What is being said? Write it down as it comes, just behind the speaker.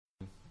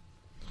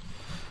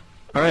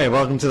All right,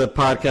 welcome to the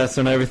podcast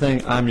on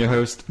everything. I'm your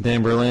host,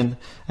 Dan Berlin,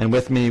 and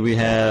with me we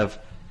have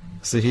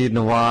Zahid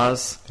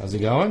Nawaz. How's it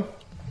going?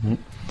 Mm-hmm.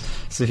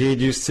 Zahid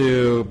used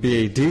to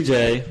be a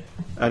DJ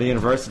at a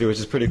university, which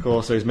is pretty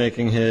cool, so he's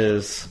making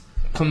his...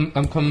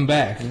 I'm coming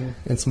back.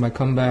 It's my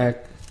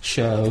comeback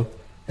show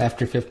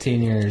after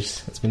 15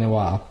 years. It's been a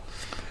while.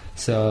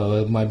 So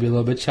it might be a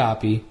little bit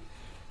choppy,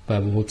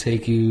 but we'll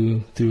take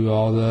you through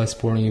all the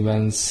sporting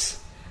events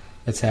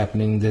that's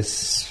happening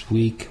this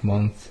week,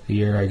 month,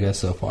 year, I guess,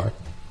 so far.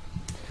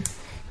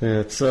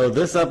 Yeah, so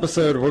this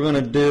episode, we're going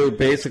to do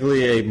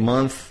basically a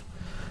month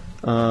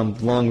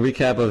long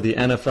recap of the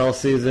NFL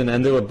season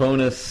and do a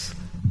bonus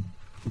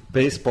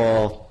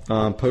baseball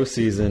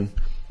postseason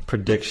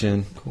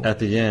prediction at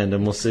the end,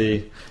 and we'll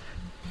see.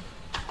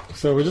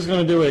 So we're just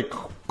going to do a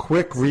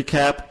quick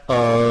recap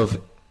of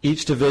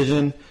each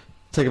division,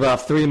 take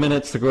about 3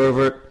 minutes to go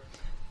over it,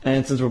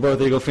 and since we're both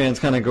Eagle fans,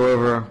 kind of go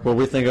over what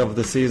we think of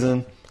the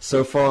season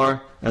so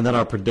far, and then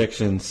our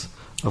predictions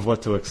of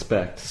what to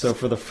expect. So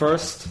for the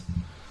first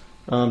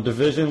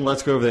division,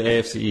 let's go over the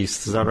AFC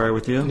East. Is that all right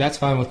with you? That's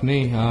fine with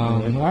me.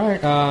 All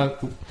right.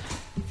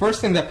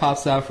 First thing that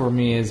pops out for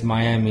me is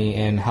Miami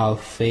and how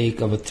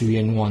fake of a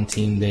 3-1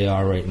 team they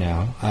are right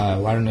now. I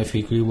don't know if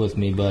you agree with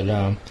me,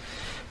 but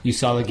you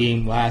saw the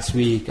game last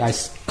week. I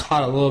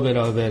caught a little bit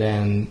of it,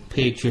 and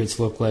Patriots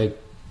looked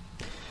like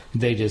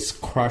they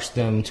just crushed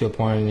them to a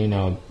point,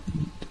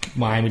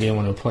 Miami didn't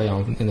want to play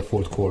on in the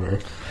fourth quarter.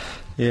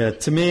 Yeah,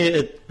 to me,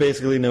 it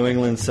basically New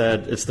England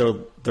said it's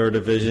their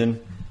division,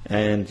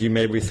 and you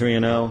may be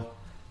 3-0,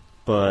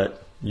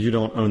 but you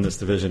don't own this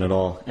division at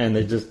all. And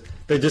they just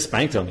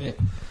spanked them.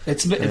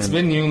 It's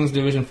been New England's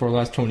division for the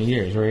last 20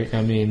 years, right?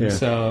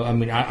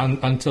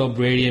 Until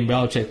Brady and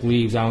Belichick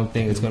leaves, I don't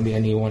think it's going to be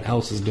anyone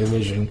else's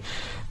division.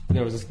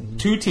 There was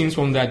 2 teams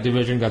from that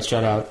division got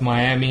shut out.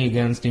 Miami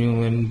against New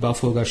England,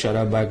 Buffalo got shut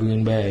out by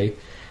Green Bay,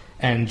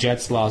 and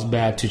Jets lost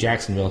bad to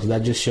Jacksonville. So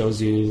that just shows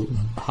you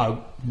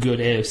how good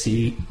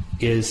AFC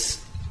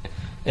is.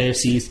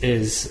 AFC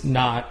is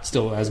not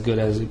still as good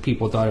as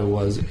people thought it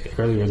was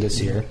earlier this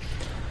year.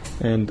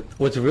 And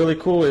what's really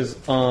cool is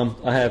I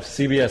have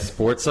CBS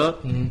Sports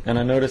up, and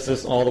I noticed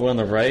this all the way on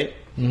the right,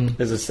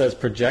 is it says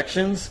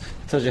projections.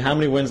 It tells you how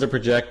many wins they're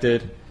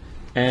projected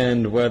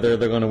and whether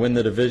they're going to win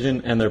the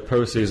division and their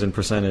postseason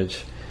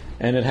percentage.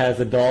 And it has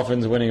the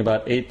Dolphins winning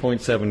about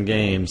 8.7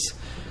 games.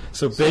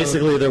 So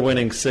basically they're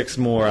winning 6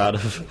 more out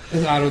of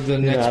the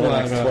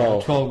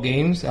next 12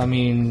 games. I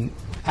mean,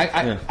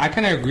 I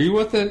kind of agree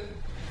with it.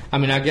 I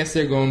mean, I guess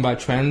they're going by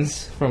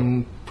trends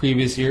from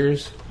previous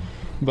years.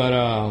 But,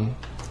 I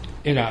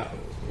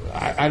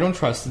don't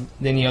trust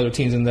any other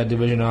teams in that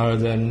division other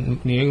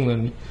than New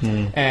England.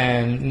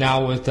 And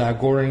now with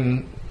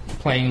Gordon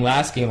playing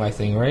last game, I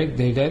think, right?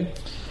 They did?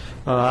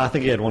 I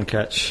think he had 1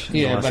 catch.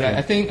 Yeah, but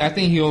I think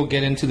he'll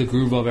get into the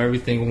groove of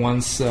everything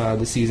once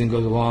the season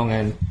goes along.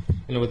 And,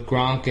 with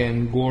Gronk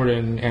and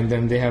Gordon, and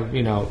then they have,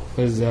 not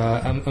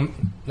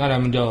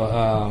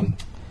Amendola,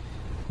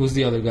 who's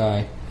the other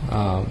guy?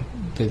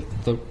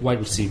 The wide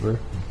receiver.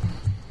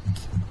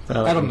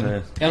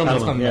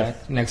 Edelman's coming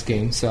back next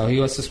game, so he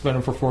was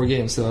suspended for 4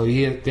 games. So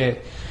they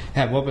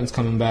have weapons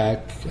coming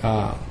back,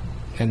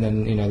 and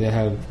then they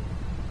have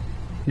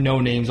no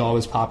names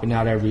always popping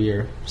out every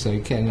year, so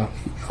you can't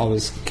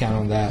always count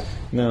on that.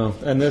 No,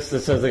 and it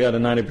says they got a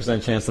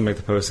 90% chance to make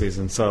the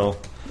postseason, so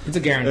it's a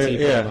guarantee.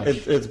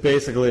 It's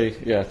basically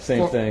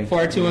same thing.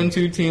 For a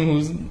 2-2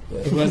 team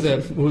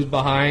who's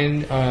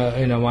behind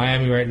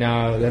Miami right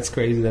now, that's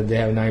crazy that they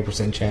have a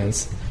 90%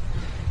 chance.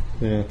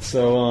 Yeah.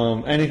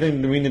 So,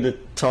 anything we need to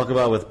talk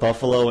about with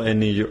Buffalo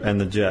and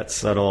the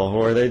Jets at all,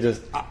 or are they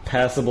just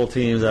passable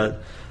teams that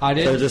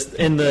they're just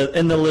in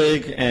the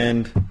league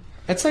and?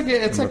 It's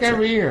like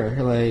every year.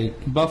 Like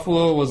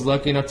Buffalo was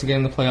lucky enough to get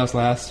in the playoffs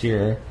last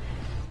year.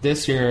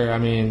 This year, I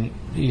mean,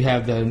 you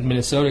have the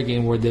Minnesota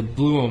game where they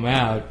blew them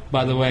out.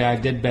 By the way, I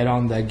did bet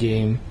on that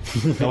game.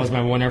 That was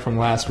my winner from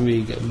last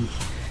week,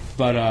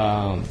 but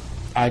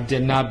I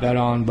did not bet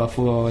on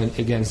Buffalo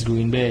against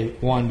Green Bay.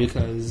 1,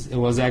 because it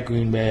was at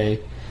Green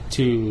Bay.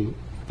 2,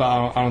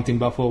 but I don't think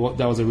Buffalo.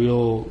 That was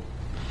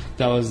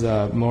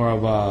more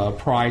of a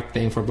pride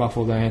thing for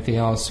Buffalo than anything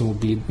else. Who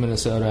beat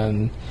Minnesota,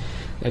 and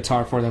it's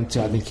hard for them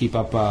to, I think, keep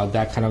up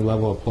that kind of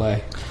level of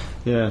play.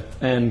 Yeah,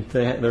 and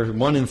they're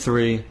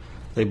 1-3.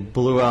 They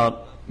blew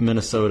out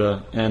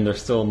Minnesota, and they're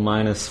still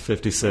minus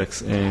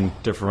 56 in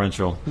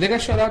differential. They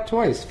got shut out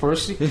twice.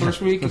 First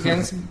week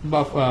against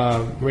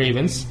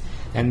Ravens,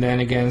 and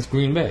then against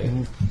Green Bay.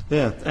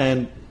 Yeah,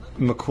 and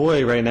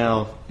McCoy right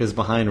now is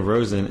behind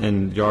Rosen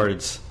in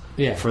yards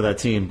for that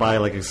team by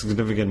like a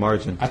significant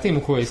margin. I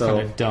think McCoy is kind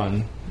of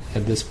done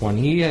at this point.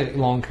 He had a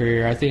long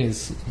career. I think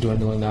it's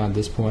dwindling now at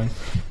this point.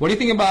 What do you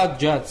think about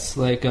Jets?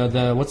 Like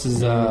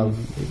Darnold,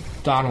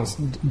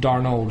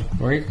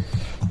 right?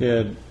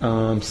 Yeah,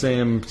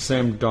 Sam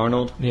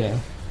Darnold. Yeah.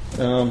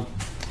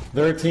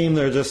 They're a team.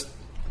 They're just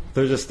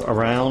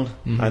around.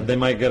 Mm-hmm. They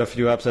might get a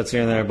few upsets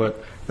here and there,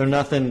 but they're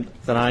nothing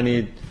that I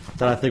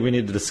think we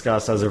need to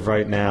discuss as of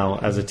right now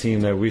as a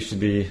team that we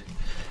should be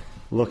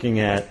looking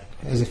at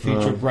as a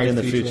future bright in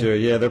the future.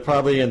 Yeah, they're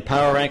probably in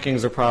power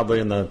rankings. They're probably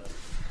in the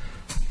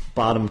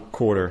bottom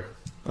quarter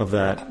of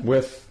that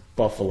with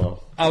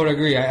Buffalo. I would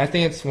agree. I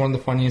think it's one of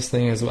the funniest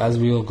things as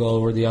we will go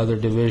over the other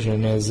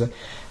division is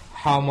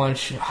how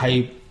much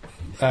hype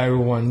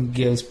everyone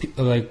gives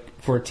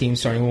for a team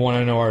starting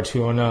 1-0 or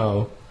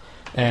 2-0,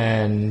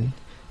 and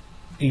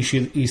you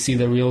see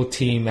the real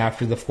team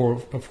after the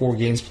four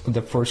games,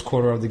 the first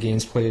quarter of the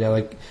games played.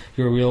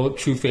 Your real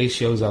true face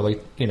shows up.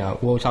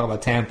 We'll talk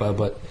about Tampa,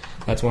 but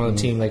that's one of the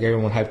teams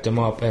everyone hyped them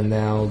up, and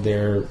now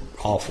they're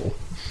awful.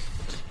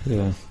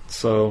 Yeah.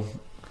 So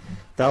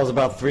that was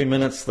about 3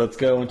 minutes. Let's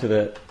go into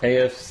the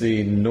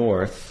AFC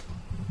North,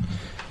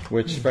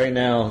 which right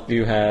now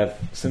you have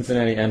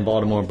Cincinnati and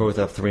Baltimore both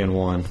have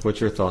 3-1. What's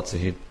your thoughts,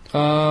 Zahid?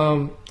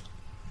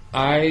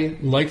 I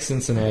like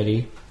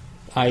Cincinnati.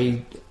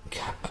 I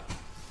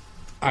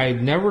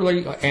never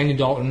liked Andy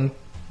Dalton.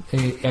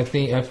 I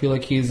feel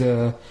like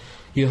he'll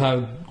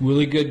have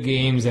really good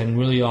games and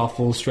really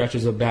awful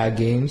stretches of bad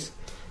games.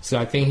 So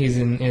I think he's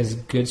in his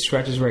good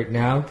stretches right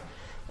now.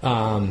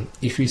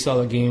 If you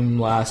saw the game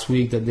last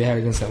week that they had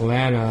against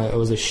Atlanta, it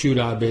was a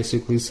shootout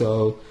basically.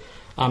 So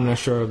I'm not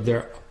sure if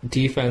their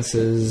defense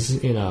is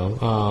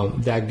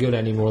that good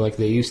anymore like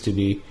they used to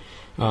be.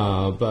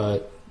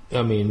 But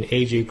I mean,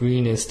 AJ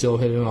Green is still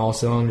hitting all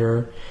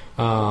cylinder.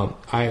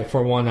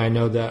 I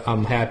know that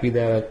I'm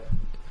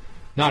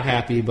not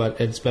happy,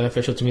 but it's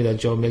beneficial to me that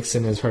Joe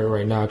Mixon is hurt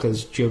right now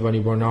because Giovanni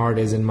Bernard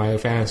is in my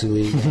fantasy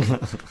league.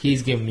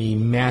 He's giving me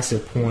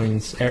massive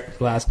points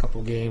last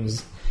couple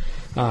games.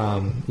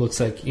 Looks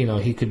like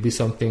he could be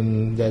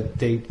something that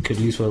they could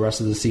use for the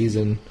rest of the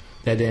season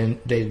that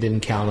they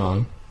didn't count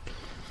on.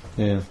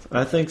 Yeah,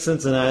 I think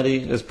Cincinnati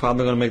is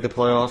probably going to make the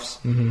playoffs.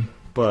 Mm-hmm.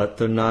 But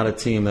they're not a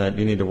team that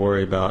you need to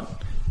worry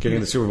about getting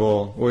the Super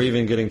Bowl or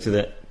even getting to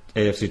the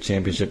AFC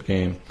Championship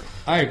game.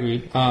 I agree.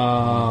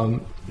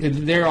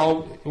 They're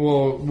all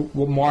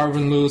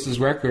Marvin Lewis's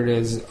record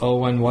is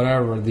 0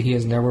 whatever. He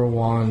has never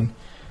won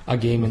a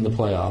game in the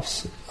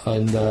playoffs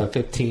in the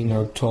 15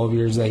 or 12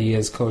 years that he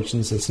has coached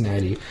in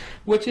Cincinnati,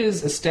 which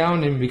is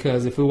astounding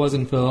because if it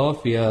wasn't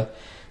Philadelphia,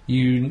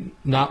 you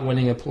not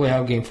winning a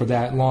playoff game for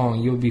that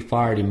long, you'll be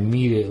fired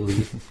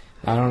immediately.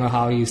 I don't know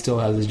how he still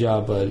has his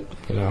job, but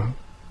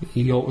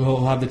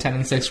he'll have the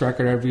 10-6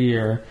 record every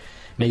year,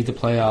 make the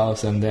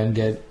playoffs, and then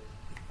get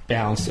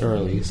bounced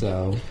early.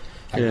 So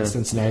I guess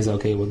Cincinnati's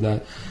okay with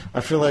that.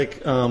 I feel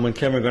like when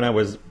Cameron Gwinnett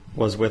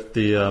was with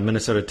the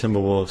Minnesota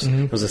Timberwolves,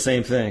 it was the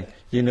same thing.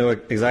 You knew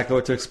exactly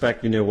what to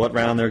expect. You knew what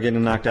round they were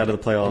getting knocked out of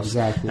the playoffs.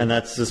 Exactly. And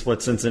that's just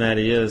what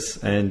Cincinnati is.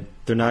 And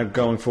they're not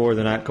going forward.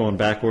 They're not going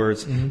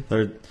backwards. Mm-hmm.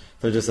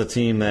 They're just a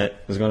team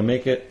that is going to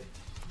make it.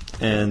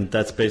 And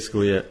that's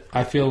basically it.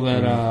 I feel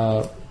that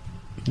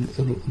as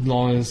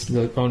long as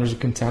the owners are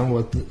content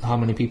with how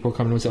many people are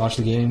coming to watch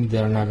the game,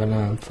 they're not going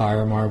to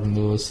fire Marvin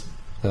Lewis.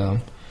 So,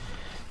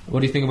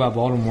 what do you think about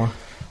Baltimore?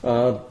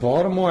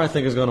 Baltimore, I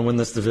think, is going to win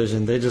this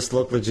division. They just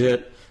look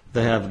legit.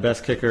 They have the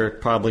best kicker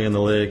probably in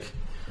the league.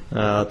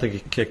 I think he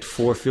kicked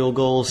 4 field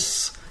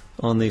goals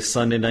on the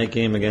Sunday night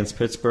game against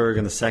Pittsburgh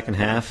in the second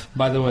half.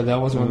 By the way, that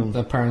was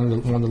apparently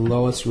one of the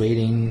lowest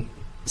rating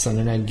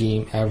Sunday night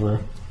game ever.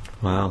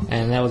 Wow.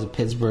 And that was a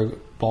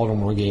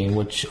Pittsburgh-Baltimore game,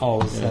 which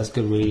always has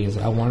good ratings.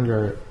 I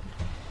wonder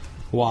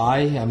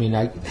why. I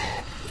mean,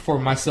 for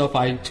myself,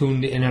 I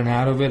tuned in and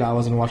out of it. I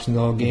wasn't watching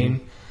the whole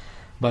game.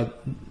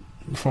 But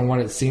from what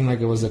it seemed like,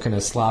 it was a kind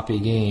of sloppy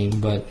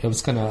game. But I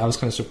was kind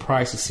of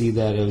surprised to see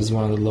that it was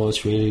one of the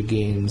lowest-rated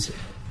games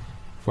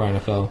for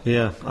NFL.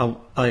 Yeah.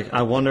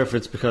 I wonder if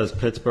it's because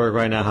Pittsburgh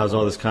right now has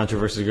all this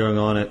controversy going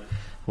on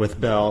with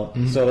Bell.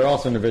 Mm-hmm. So they're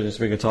also in the division,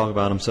 so we can talk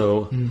about them.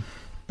 So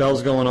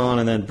Bell's going on,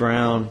 and then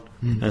Brown.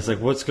 And it's like,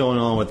 what's going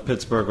on with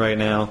Pittsburgh right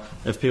now?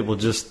 If people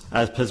just,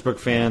 as Pittsburgh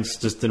fans,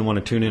 just didn't want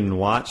to tune in and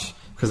watch.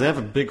 Because they have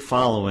a big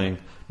following.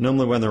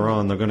 Normally when they're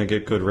on, they're going to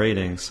get good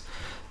ratings.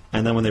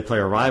 And then when they play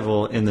a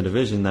rival in the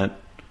division, that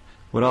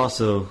would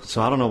also...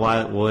 So I don't know why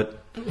it would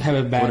have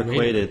a bad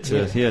equated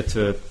to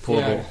to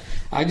poor.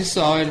 I just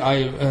saw it.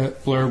 I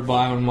blurred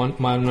by on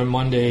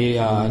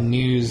Monday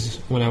news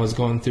when I was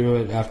going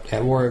through it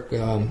at work.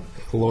 The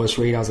lowest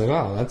rate. I was like,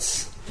 oh,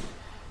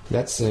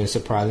 that's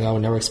surprising. I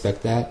would never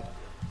expect that.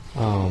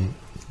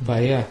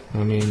 But yeah,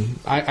 I mean,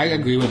 I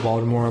agree with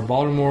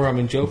Baltimore. I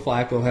mean, Joe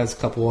Flacco has a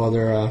couple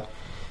other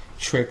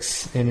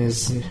tricks in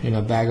his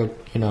bag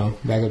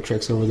of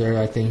tricks over there.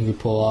 I think he could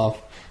pull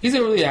off. He's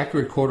a really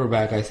accurate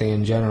quarterback. I think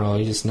in general,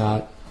 he's just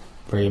not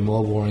very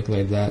mobile or anything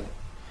like that.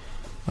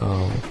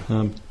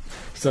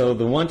 So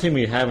the one team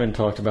we haven't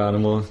talked about,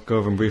 and we'll go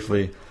over them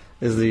briefly,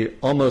 is the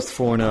almost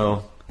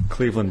 4-0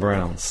 Cleveland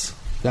Browns.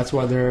 That's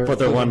why they're. But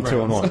they're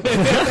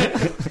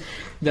 1-2-1.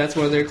 That's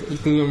why they're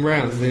Cleveland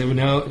Browns. They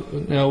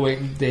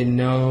they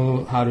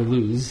know how to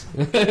lose.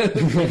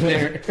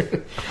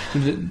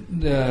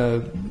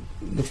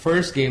 The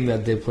first game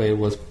that they played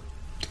was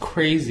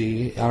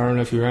crazy. I don't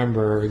know if you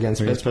remember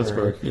against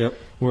Pittsburgh. Yep.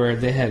 Where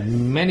they had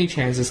many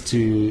chances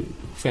to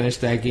finish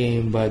that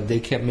game, but they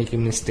kept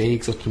making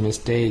mistakes after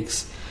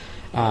mistakes.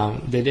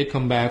 They did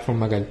come back from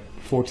like a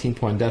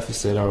 14-point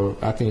deficit, or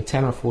I think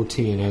 10 or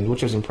 14, and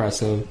which was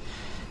impressive.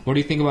 What do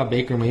you think about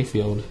Baker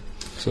Mayfield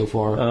so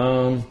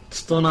far?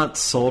 Still not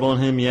sold on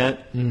him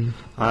yet.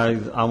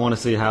 I want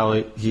to see how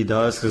he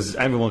does, because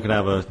everyone can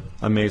have an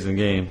amazing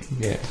game.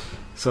 Yeah.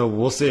 So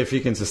we'll see if he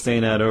can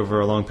sustain that over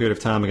a long period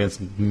of time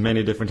against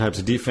many different types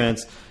of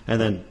defense,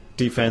 and then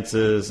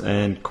defenses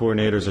and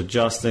coordinators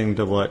adjusting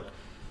to what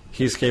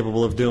he's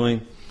capable of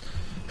doing.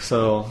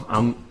 So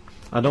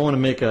I don't want to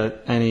make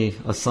any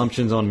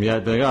assumptions on him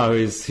yet. But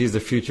he's the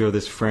future of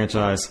this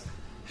franchise.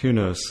 Who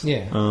knows?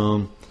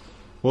 Yeah.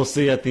 We'll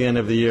see at the end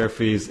of the year if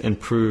he's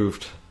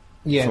improved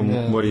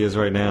from what he is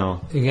right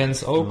now.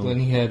 Against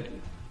Oakland, he had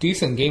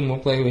decent game.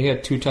 Looked like he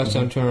had 2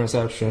 touchdown, 2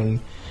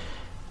 interception.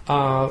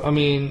 I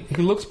mean,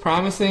 he looks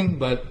promising,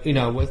 but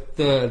with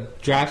the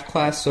draft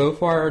class so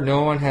far,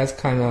 no one has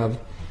kind of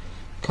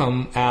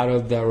come out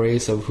of the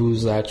race of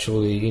who's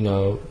actually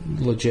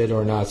legit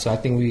or not. So I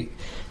think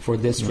for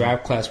this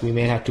draft class, we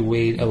may have to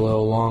wait a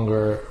little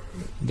longer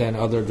than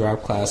other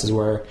draft classes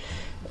where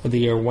the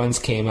year Wentz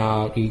came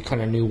out, you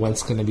kind of knew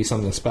Wentz going to be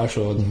something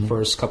special in the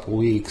first couple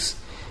weeks.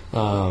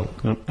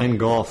 And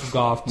golf.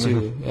 Golf,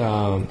 too.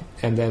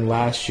 And then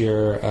last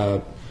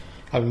year,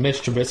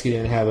 Mitch Trubisky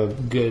didn't have a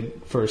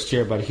good first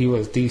year, but he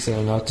was decent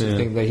enough to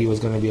think that he was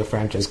going to be a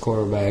franchise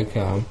quarterback.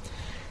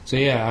 So,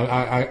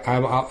 yeah,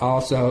 I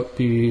also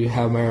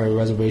have my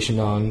reservation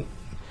on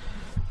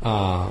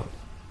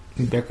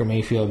Baker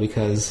Mayfield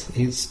because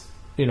he's,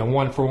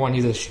 one,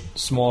 he's a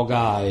small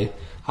guy.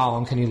 How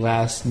long can he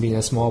last being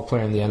a small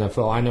player in the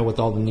NFL? I know with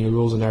all the new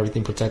rules and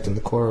everything protecting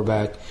the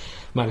quarterback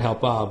might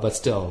help out, but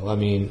still, I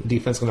mean,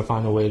 defense is going to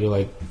find a way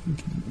to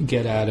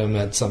get at him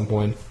at some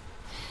point.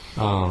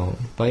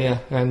 But yeah,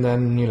 and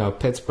then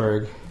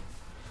Pittsburgh,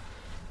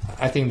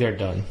 I think they're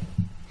done.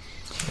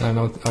 I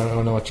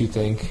don't know what you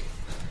think.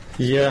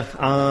 Yeah,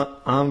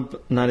 I'm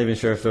not even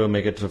sure if they'll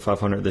make it to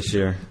 500 this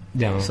year.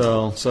 Yeah.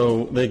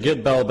 So they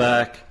get Bell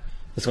back.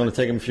 It's going to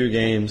take them a few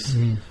games.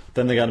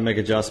 Then they got to make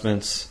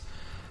adjustments.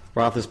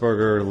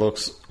 Roethlisberger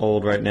looks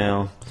old right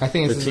now. I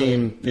think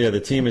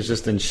the team is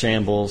just in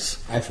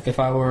shambles. If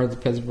I were the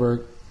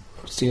Pittsburgh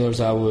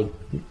Steelers, I would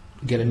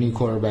get a new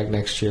quarterback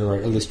next year, or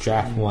at least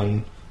draft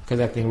one, because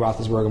I think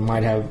Roethlisberger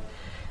might have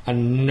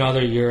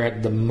another year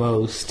at the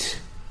most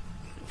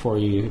for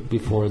you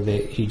before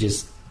he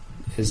just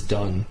is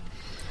done.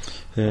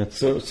 Yeah.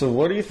 So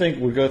what do you think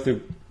would go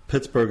through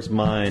Pittsburgh's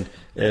mind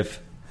if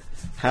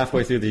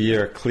halfway through the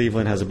year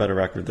Cleveland has a better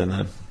record than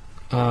them?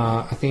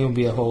 I think it would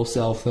be a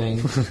wholesale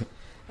thing.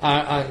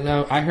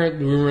 I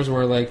heard rumors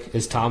were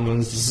is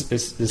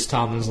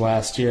Tomlin's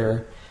last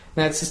year.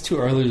 That's just too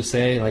early to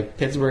say.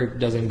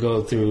 Pittsburgh doesn't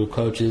go through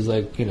coaches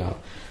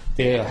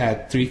they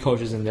had 3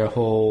 coaches in their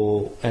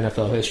whole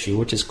NFL history,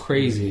 which is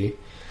crazy.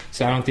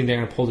 So I don't think they're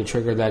going to pull the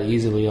trigger that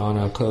easily on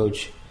a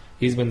coach.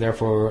 He's been there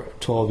for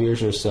 12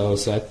 years or so.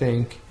 So I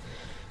think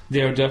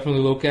they'll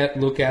definitely look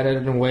at it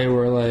in a way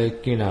where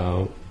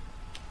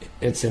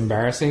it's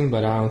embarrassing,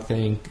 but I don't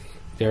think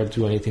they'll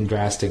do anything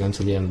drastic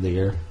until the end of the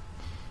year.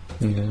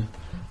 Okay.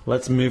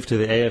 Let's move to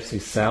the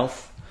AFC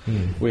South.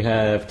 We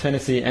have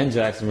Tennessee and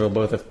Jacksonville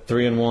both at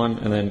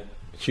 3-1, and then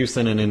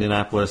Houston and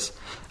Indianapolis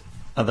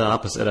at the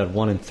opposite at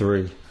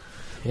 1-3.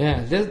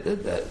 Yeah,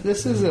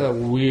 this is a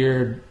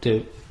weird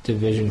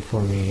division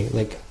for me.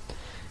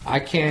 I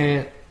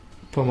can't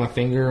put my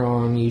finger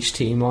on each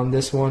team on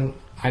this one.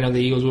 I know the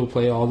Eagles will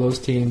play all those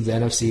teams. The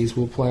NFCs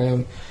will play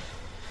them.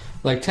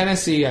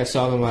 Tennessee, I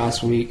saw them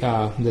last week,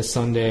 this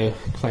Sunday,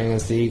 playing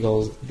against the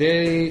Eagles.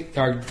 They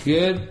are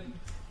good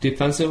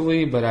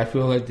defensively, but I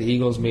feel like the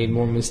Eagles made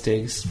more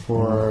mistakes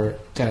for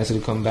Tennessee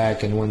to come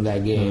back and win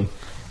that game.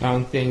 I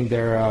don't think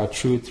they're a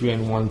true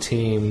 3-1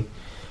 team.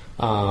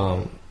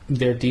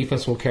 Their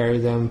defense will carry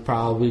them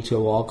probably to a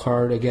wild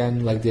card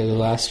again, like they did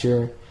last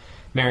year.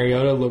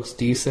 Mariota looks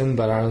decent,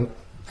 but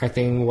I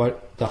think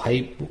what the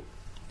hype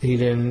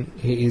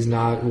he's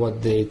not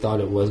what they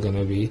thought it was going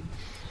to be.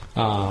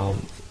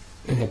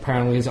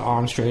 Apparently his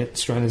arm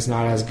strength is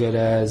not as good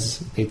as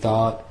they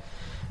thought.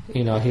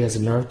 He has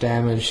a nerve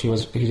damage. He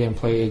didn't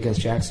play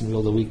against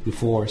Jacksonville the week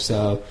before,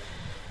 so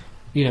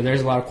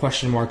there's a lot of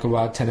question mark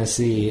about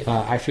Tennessee.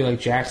 I feel like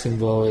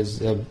Jacksonville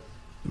is a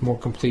more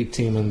complete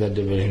team in the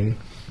division.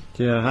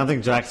 Yeah, I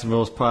think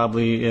Jacksonville is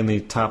probably in the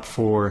top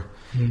 4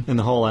 in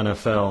the whole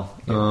NFL.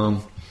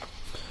 Yeah.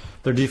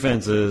 Their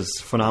defense is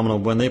phenomenal.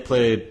 When they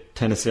played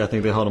Tennessee, I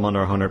think they held them under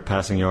 100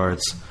 passing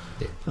yards.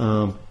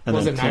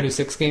 Was it a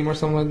 9-6 game or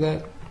something like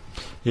that?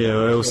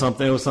 Yeah, it was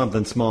something. It was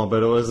something small,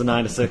 but it was a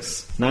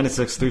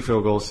 9-6, 3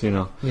 field goals.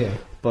 Yeah.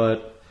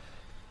 But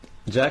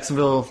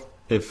Jacksonville,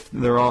 if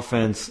their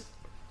offense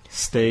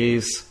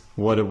stays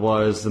what it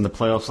was in the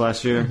playoffs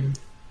last year,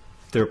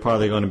 they're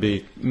probably going to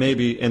be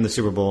maybe in the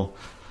Super Bowl.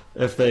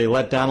 If they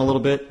let down a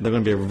little bit, they're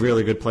going to be a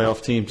really good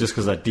playoff team just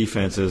because that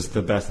defense is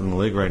the best in the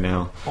league right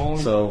now.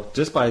 So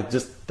just by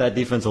that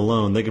defense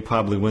alone, they could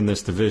probably win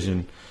this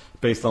division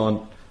based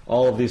on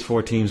all of these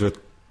 4 teams with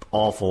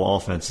awful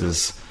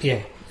offenses.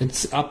 Yeah,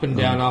 it's up and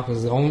down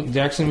offenses.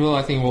 Jacksonville,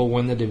 I think, will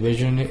win the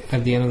division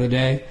at the end of the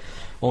day.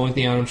 Only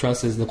thing I don't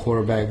trust is the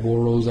quarterback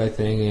rules. I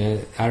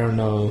think I don't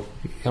know.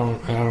 I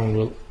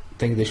don't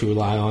think they should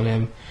rely on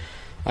him.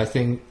 I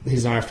think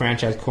he's not a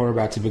franchise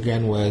quarterback to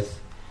begin with.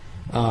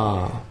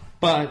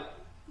 But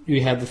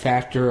you have the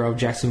factor of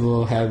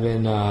Jacksonville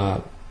having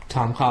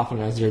Tom Coughlin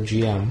as their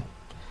GM.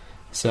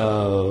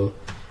 So,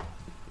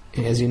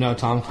 as you know,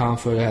 Tom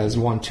Coughlin has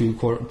won two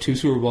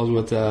Super Bowls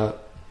with a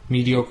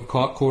mediocre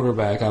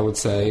quarterback, I would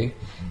say.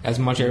 As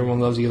much as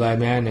everyone loves Eli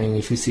Manning,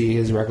 if you see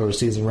his regular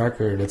season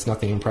record, it's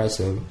nothing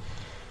impressive.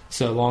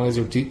 So as long as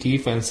your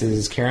defense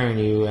is carrying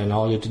you and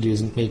all you have to do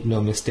is make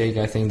no mistake,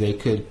 I think they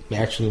could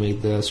actually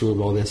make the Super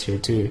Bowl this year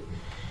too.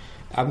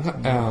 I'm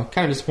kind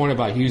of disappointed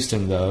about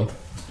Houston, though.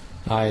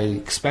 I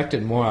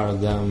expected more out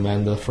of them,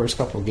 and the first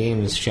couple of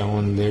games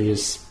showing they're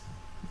just,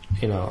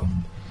 I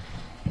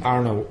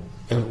don't know,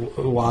 if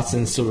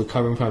Watson's still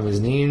recovering from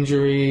his knee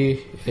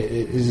injury.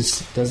 It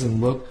just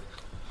doesn't look.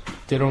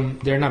 They're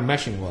not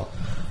meshing well.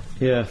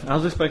 Yeah, I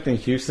was expecting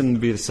Houston to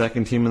be the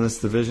second team in this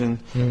division,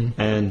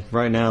 and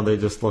right now they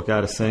just look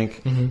out of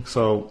sync.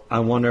 So I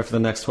wonder if the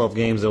next 12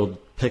 games they'll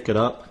pick it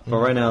up. But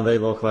right now they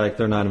look like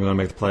they're not even going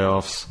to make the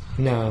playoffs.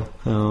 No.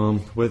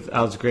 With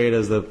as great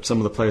as some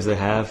of the players they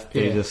have,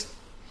 they're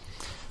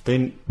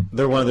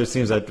one of those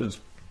teams that is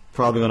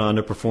probably going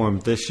to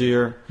underperform this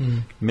year,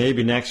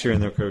 maybe next year,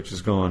 and their coach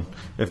is gone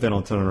if they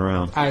don't turn it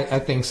around. I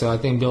think so. I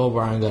think Bill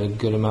O'Brien got a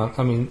good amount.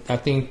 I mean, I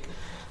think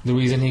the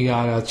reason he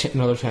got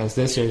another chance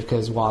this year is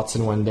because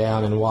Watson went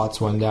down, and Watts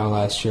went down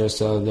last year,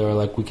 so they were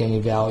like, we can't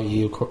evaluate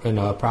you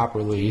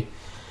properly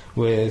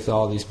with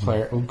all these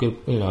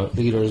good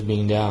leaders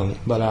being down.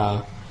 But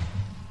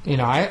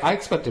I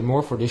expected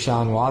more for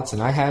Deshaun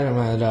Watson. I had him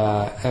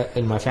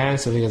in my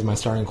fantasy league as my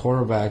starting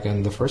quarterback,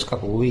 and the first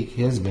couple of weeks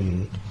he has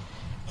been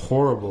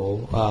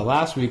horrible.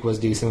 Last week was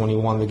decent when he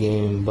won the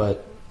game,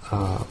 but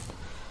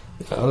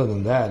other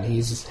than that,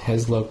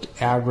 has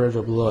looked average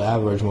or below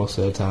average most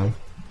of the time.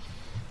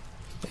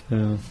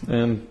 Yeah,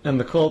 and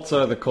the Colts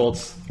are the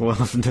Colts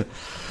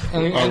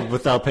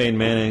without Peyton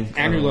Manning.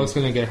 Andrew Luck's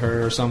going to get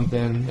hurt or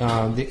something.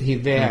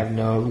 They have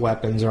no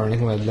weapons or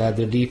anything like that.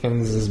 Their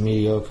defense is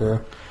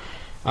mediocre.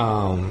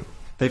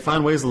 They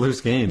find ways to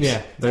lose games.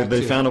 Yeah,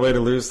 they found a way to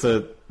lose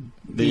the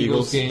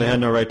Eagles. They had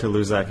no right to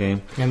lose that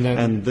game.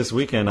 And this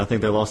weekend, I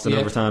think they lost in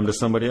overtime to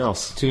somebody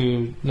else.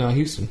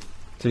 Houston.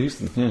 To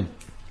Houston,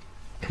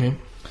 yeah.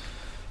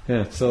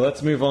 Yeah, so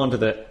let's move on to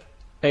the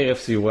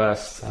AFC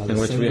West, in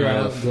which we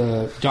have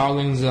the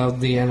darlings of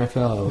the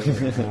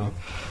NFL.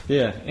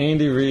 Yeah,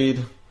 Andy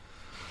Reid.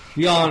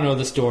 We all know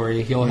the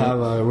story. He'll have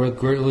a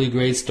really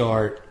great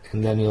start,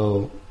 and then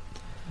he'll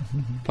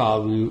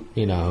probably,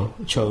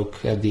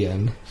 choke at the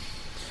end.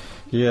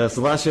 Yeah,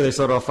 so last year they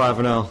started off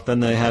 5-0, then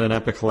they had an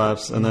epic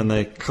collapse, and then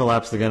they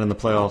collapsed again in the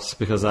playoffs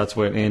because that's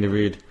what Andy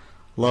Reid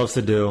loves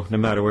to do, no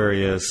matter where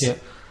he is. Yeah.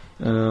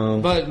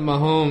 But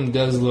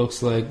Mahomes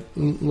looks like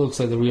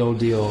the real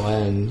deal,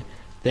 and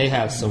they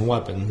have some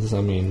weapons. I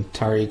mean,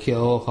 Tyreek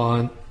Hill,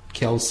 Hunt,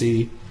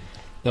 Kelsey.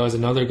 There was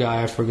another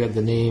guy, I forget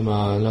the name,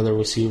 another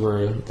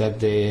receiver that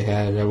they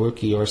had, a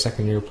rookie or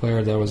second-year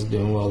player that was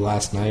doing well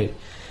last night.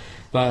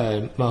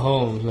 But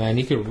Mahomes, man,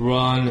 he could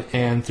run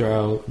and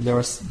throw. There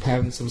was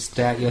having some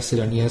stat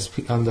yesterday on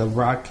ESPN, on the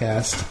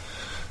broadcast,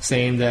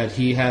 saying that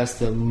he has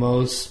the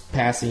most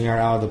passing yard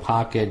out of the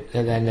pocket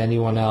than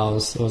anyone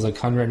else. It was like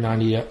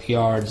 190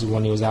 yards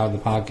when he was out of the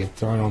pocket,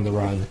 throwing on the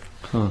run.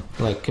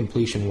 Like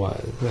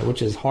completion-wise,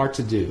 which is hard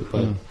to do.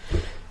 But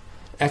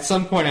at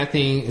some point, I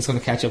think it's going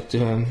to catch up to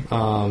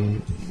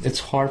him. It's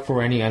hard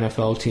for any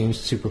NFL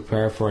teams to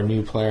prepare for a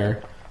new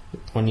player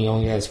when he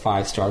only has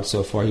 5 starts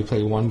so far. He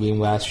played 1 game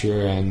last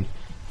year and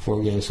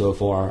 4 games so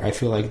far. I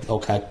feel like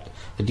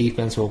the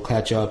defense will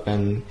catch up,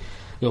 and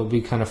it'll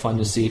be kind of fun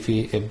to see if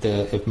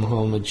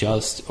Mahomes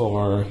adjusts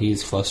or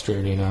he's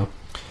frustrated,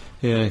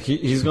 Yeah,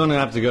 he's going to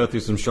have to go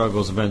through some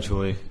struggles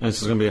eventually, and it's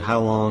just going to be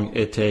how long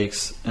it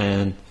takes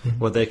and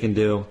what they can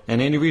do.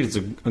 And Andy Reid is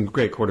a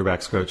great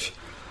quarterbacks coach.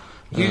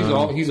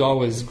 He's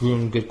always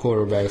groomed good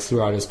quarterbacks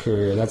throughout his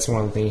career. That's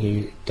one thing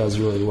he does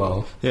really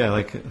well. Yeah,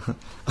 like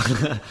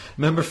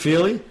remember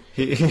Feely?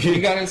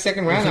 He got a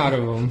second round out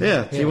of him.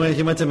 Yeah, he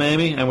went to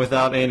Miami, and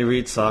without Andy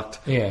Reid sucked.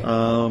 Yeah,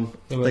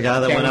 the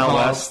guy that went out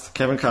west,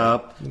 Kevin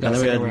Kolb, and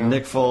then we had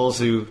Nick Foles,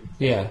 who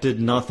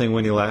did nothing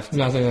when he left.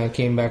 Nothing,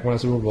 came back, won a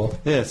Super Bowl.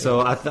 Yeah, so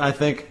I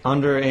think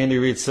under Andy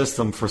Reid's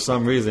system, for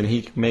some reason,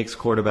 he makes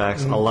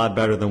quarterbacks a lot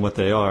better than what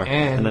they are.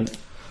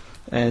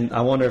 And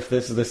I wonder if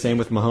this is the same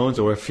with Mahomes,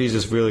 or if he's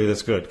just really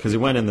this good, because he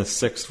went in the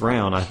 6th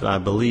round, I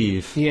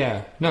believe.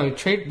 Yeah, no,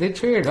 they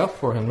traded up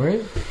for him,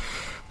 right?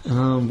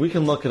 We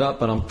can look it up,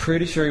 but I'm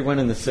pretty sure he went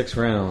in the 6th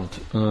round.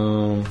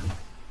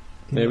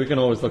 Yeah, we can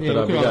always look that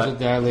up. We can always look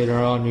that later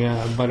on,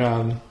 but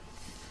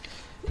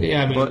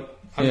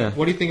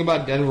what do you think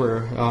about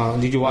Denver?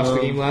 Did you watch the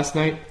game last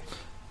night?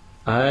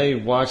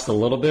 I watched a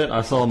little bit.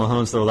 I saw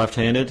Mahomes throw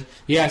left-handed.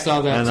 Yeah, I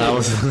saw that and too. That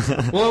was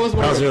well, it was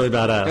more that was really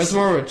badass. It was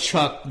more of a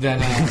chuck than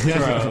a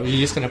throw. You're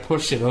just gonna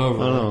push it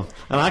over. I don't know.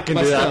 And I can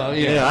But do still, that.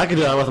 yeah. I can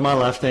do that with my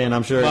left hand.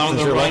 I'm sure since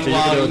you're lefty, you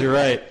can do it with your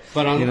right.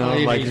 But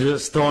on, like you're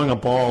just throwing a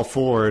ball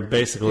forward,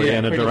 basically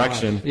in a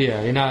direction. Much.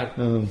 Yeah, you're not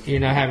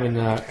having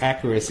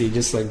accuracy,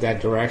 just like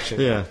that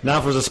direction. Yeah. Now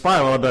if it was a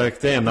spiral, I'd be like,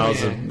 damn,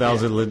 that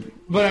was a.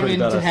 But I mean,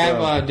 to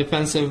have a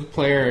defensive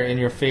player in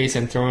your face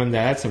and throwing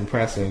that's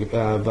impressive.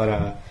 I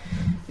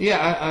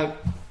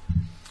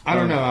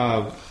don't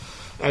know.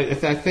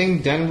 I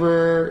think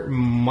Denver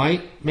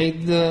might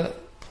make the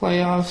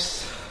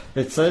playoffs.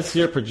 It says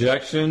here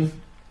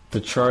projection, the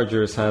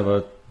Chargers have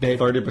a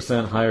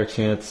 30% higher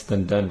chance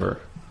than Denver.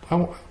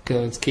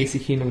 Because Casey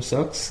Keenum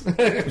sucks.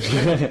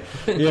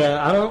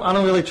 Yeah, I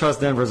don't really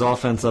trust Denver's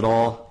offense at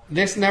all.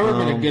 There's never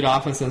been a good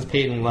offense since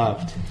Peyton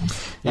left.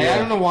 I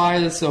don't know why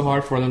it's so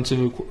hard for them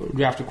to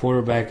draft a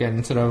quarterback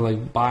instead of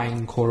like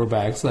buying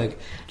quarterbacks. Like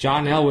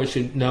John Elway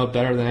should know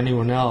better than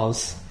anyone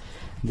else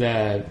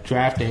that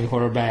drafting a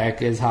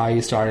quarterback is how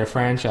you start a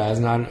franchise,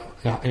 not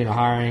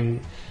hiring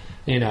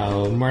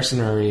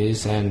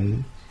mercenaries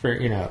and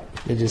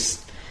it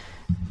just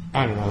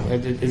I don't know.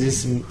 It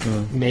just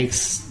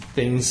makes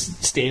things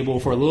stable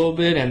for a little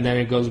bit and then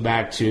it goes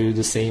back to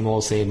the same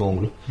old.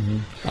 Mm-hmm.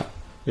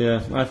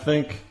 Yeah, I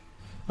think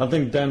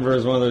Denver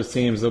is one of those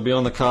teams. They'll be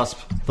on the cusp.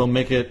 They'll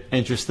make it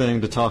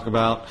interesting to talk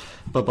about,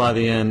 but by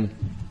the end,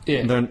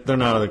 they're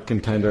not a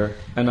contender.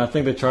 And I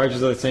think the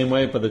Chargers are the same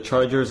way. But the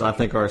Chargers, I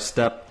think, are a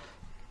step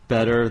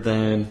better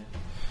than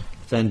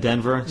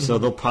Denver. Mm-hmm. So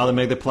they'll probably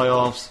make the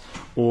playoffs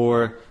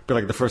or be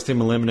like the first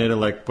team eliminated,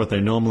 like what they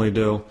normally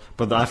do.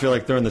 But I feel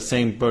like they're in the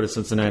same boat as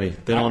Cincinnati.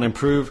 They don't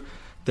improve.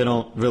 They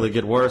don't really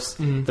get worse.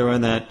 Mm-hmm. They're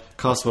in that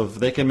cusp of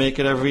they can make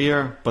it every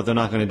year, but they're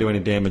not going to do any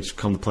damage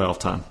come the playoff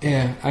time.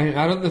 Yeah,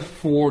 out of the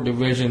four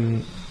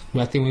division,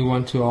 I think we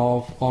went to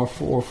all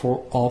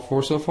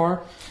four so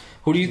far.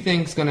 Who do you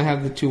think is going to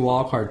have the two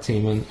wildcard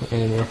team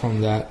in from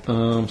that? So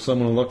I'm going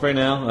to look right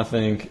now. I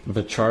think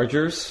the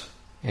Chargers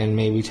and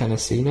maybe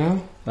Tennessee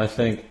now. I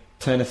think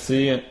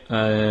Tennessee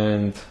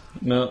and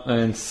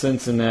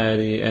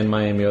Cincinnati and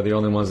Miami are the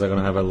only ones that are going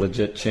to have a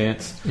legit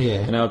chance.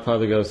 Yeah, and I would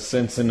probably go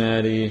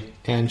Cincinnati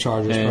and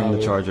Chargers. And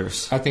the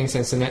Chargers. I think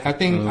Cincinnati. I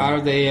think out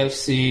of the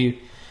AFC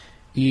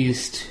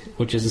East,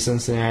 which is the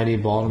Cincinnati,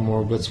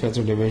 Baltimore,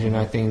 Pittsburgh division,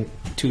 I think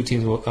two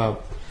teams will.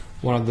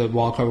 One of the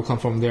wild card will come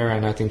from there,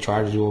 and I think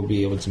Chargers will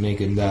be able to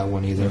make it in that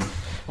one either.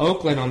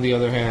 Oakland, on the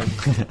other hand,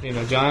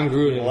 John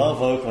Gruden. Love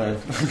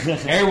Oakland.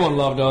 Everyone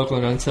loved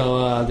Oakland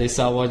until they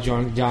saw what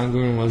John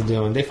Gruden was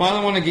doing. They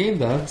finally won a game,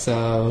 though,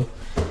 so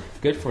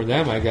good for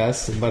them, I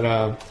guess.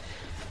 But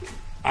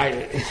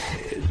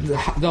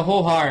the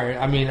whole hire.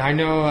 I mean, I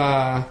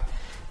know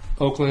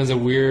Oakland is a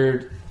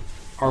weird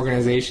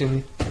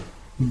organization,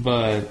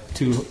 but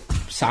to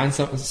sign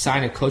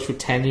a coach for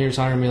 10 years,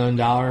 $100 million,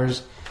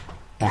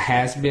 a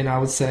has been, I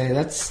would say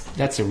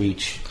that's a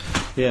reach.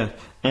 Yeah,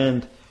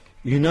 and.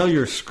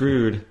 You're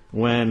screwed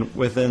when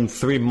within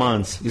 3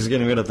 months he's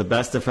getting rid of the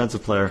best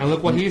defensive player. And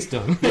look what he's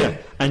done. Yeah,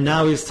 and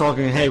now he's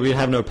talking, hey, we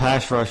have no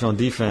pass rush on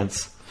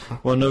defense.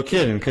 Well, no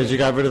kidding, because you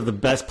got rid of the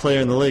best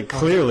player in the league,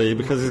 clearly,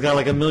 because he's got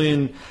like 1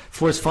 million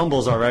forced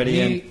fumbles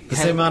already and the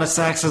same amount of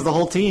sacks as the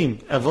whole team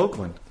of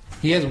Oakland.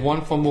 He has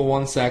 1 fumble,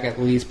 1 sack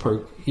at least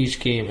per each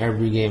game,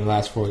 every game,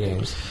 last 4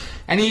 games.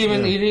 And he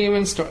didn't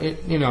even start,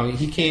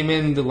 he came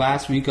in the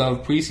last week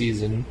of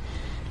preseason.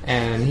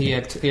 And he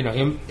had,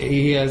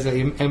 he has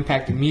an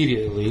impact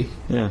immediately.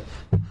 Yeah,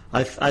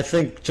 I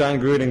think John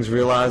Gruden's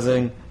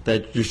realizing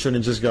that you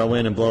shouldn't just go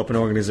in and blow up an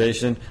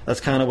organization. That's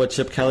kind of what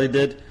Chip Kelly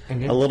did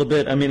a little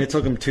bit. I mean, it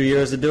took him 2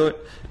 years to do it,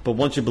 but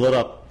once you blow it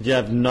up, you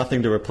have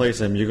nothing to replace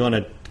him. You're going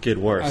to get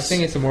worse. I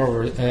think it's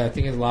I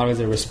think it's a lot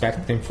of a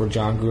respect thing for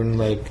John Gruden.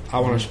 Like,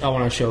 I want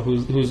to show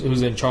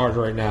who's in charge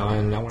right now,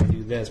 and I want to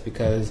do this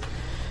because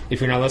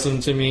if you're not listening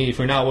to me, if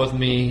you're not with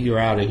me, you're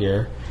out of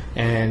here.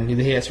 And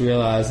he has to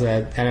realize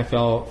that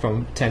NFL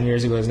from 10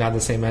 years ago is not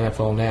the same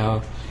NFL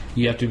now.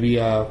 You have to be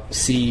a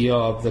CEO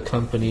of the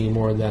company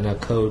more than a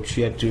coach.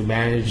 You have to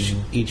manage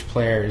each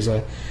player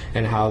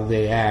and how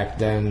they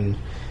act. And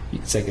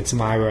it's like it's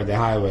my way or the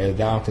highway. I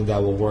don't think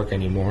that will work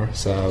anymore.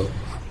 So,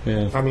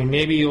 I mean,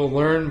 maybe you'll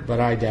learn, but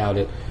I doubt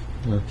it.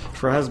 Yeah.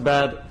 For as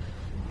bad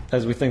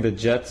as we think the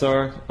Jets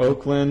are,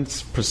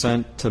 Oakland's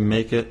percent to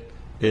make it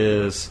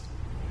is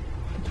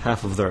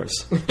half of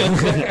theirs.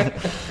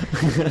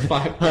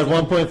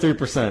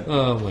 1.3%.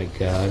 Oh my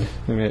god.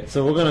 Okay,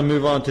 so we're going to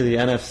move on to the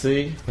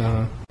NFC.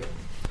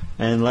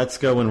 And let's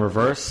go in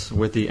reverse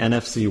with the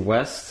NFC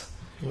West.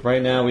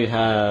 Right now we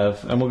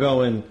have, and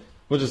we'll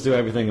just do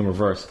everything in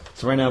reverse.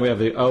 So right now we have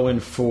the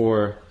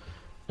 0-4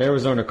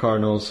 Arizona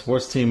Cardinals,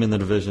 worst team in the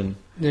division.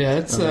 Yeah,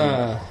 it's.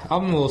 I'm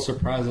a little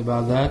surprised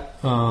about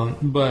that.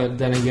 But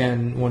then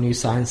again, when you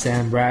sign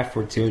Sam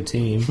Bradford to a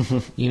team,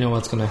 you know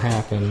what's going to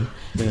happen.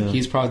 Yeah.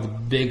 He's probably the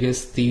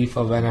biggest thief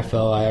of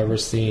NFL I ever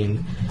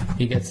seen.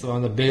 He gets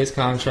on the biggest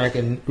contract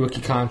and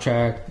rookie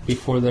contract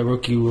before the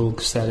rookie rule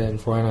set in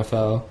for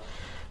NFL.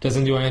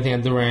 doesn't do anything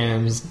at the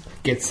Rams,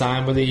 gets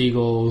signed by the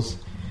Eagles.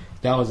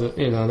 That was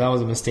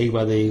a mistake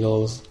by the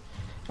Eagles.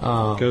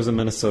 Goes to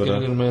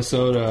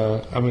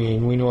Minnesota. I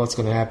mean, we know what's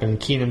going to happen.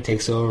 Keenum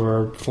takes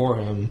over for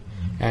him,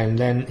 and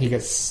then he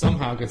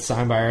somehow gets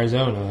signed by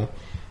Arizona.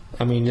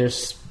 I mean, and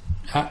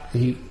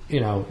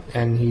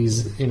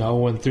he's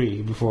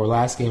 0-3 before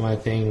last game. I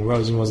think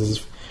Rosen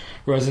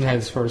had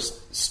his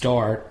first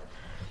start.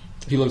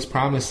 He looks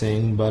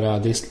promising,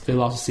 but they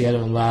lost to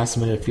Seattle in the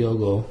last-minute field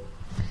goal.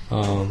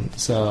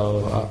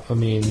 I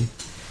mean,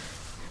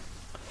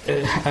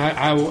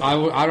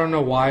 I don't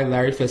know why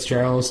Larry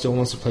Fitzgerald still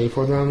wants to play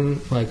for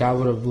them. Like, I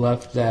would have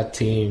left that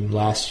team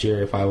last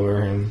year if I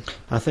were him.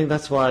 I think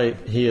that's why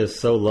he is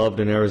so loved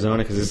in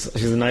Arizona, because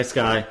he's a nice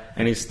guy,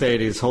 and he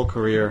stayed his whole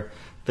career.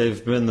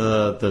 They've been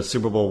the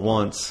Super Bowl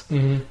once,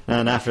 and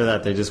after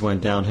that they just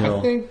went downhill.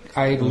 I think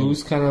I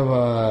lose kind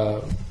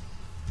of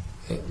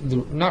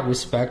not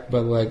respect,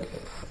 but like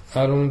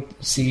I don't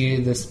see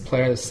this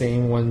player the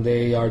same when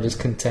they are just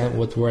content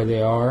with where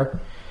they are.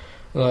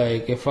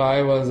 Like, if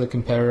I was a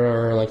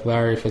competitor like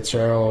Larry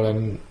Fitzgerald,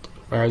 and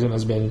Arizona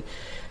has been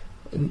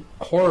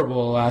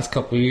horrible the last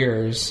couple of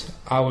years,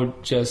 I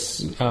would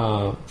just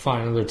find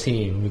another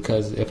team,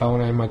 because if I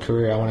want to end my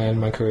career, I want to end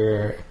my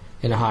career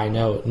in a high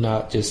note,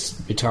 not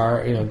just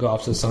retire, go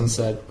off to the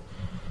sunset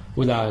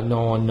without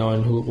no one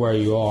knowing where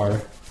you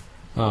are.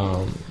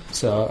 That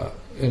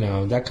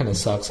kind of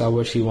sucks. I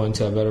wish he went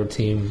to a better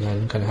team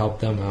and kind of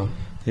helped them out.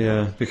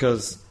 Yeah,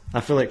 because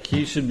I feel like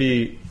he should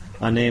be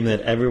a name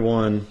that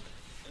everyone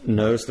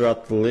knows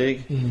throughout the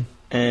league,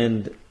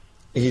 and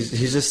he's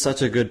just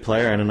such a good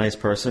player and a nice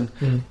person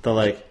that,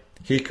 like,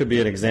 he could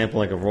be an example,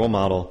 like a role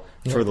model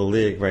for the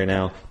league right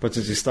now. But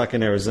since he's stuck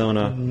in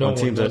Arizona on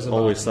teams that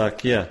always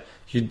suck, you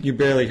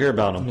barely hear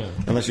about him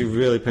unless you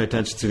really pay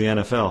attention to the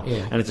NFL,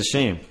 and it's a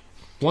shame.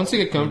 Once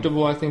you get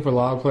comfortable, I think for a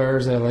lot of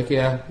players, they're like,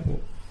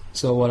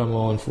 so what I'm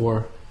going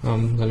for?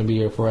 I'm going to be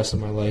here for the rest of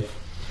my life.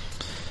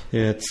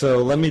 Yeah, so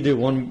let me do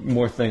one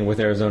more thing with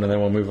Arizona, then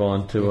we'll move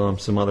on to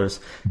some others.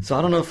 So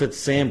I don't know if it's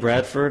Sam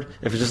Bradford,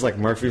 if it's just like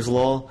Murphy's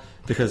Law,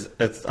 because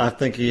I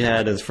think he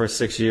had his first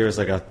 6 years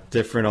like a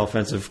different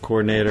offensive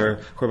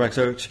quarterback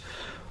coach,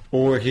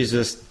 or he's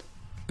just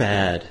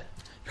bad.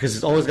 Because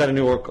he's always got a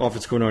new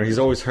offensive coordinator. He's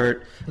always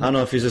hurt. I don't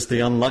know if he's just the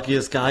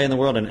unluckiest guy in the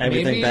world and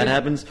everything bad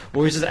happens,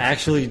 or he's just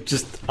actually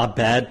just a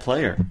bad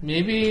player.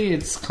 Maybe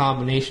it's a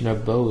combination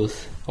of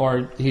both,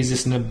 or he's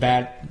just in a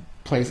bad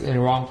place, in the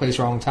wrong place,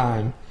 wrong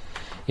time.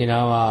 He's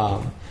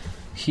not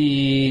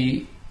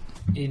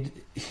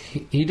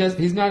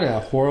a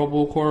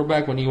horrible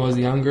quarterback when he was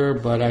younger,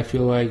 but I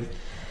feel like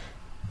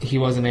he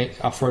wasn't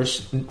a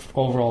first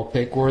overall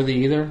pick worthy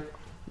either.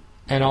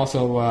 And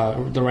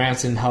also, the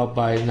Rams didn't help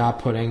by not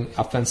putting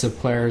offensive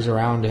players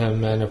around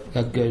him and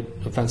a good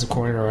offensive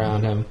coordinator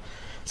around him.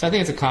 So I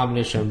think it's a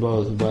combination of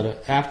both.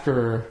 But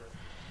after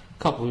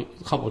a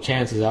couple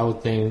chances, I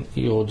would think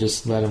you'll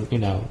just let him,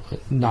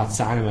 not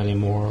sign him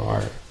anymore,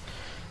 or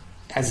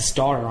as a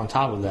starter on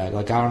top of that.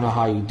 Like, I don't know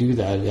how you do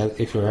that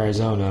if you're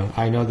Arizona.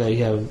 I know that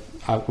you have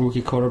a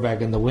rookie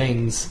quarterback in the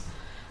wings,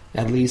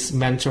 at least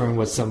mentoring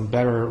with some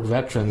better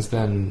veterans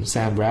than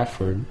Sam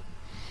Bradford.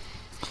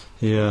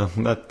 Yeah,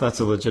 that's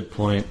a legit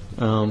point.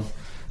 All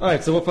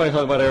right, so we'll probably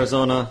talk about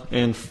Arizona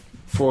in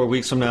 4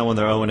 weeks from now when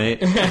they're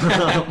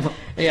 0-8.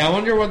 Yeah, I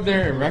wonder what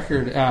their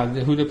record,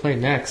 who they play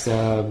next.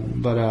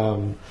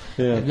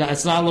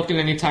 It's not looking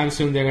anytime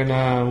soon they're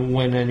gonna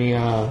win any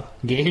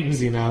games.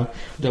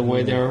 The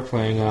way they were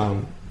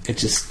playing, it's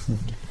just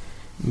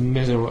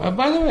miserable.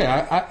 By the way,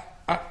 I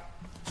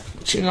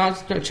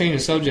not to change the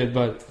subject,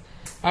 but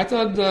I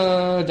thought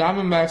the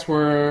Diamondbacks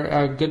were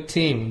a good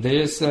team. They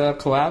just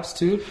collapsed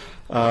too.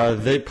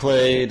 They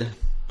played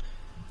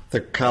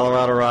the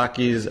Colorado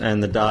Rockies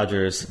and the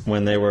Dodgers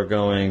when they were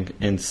going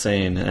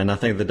insane, and I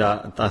think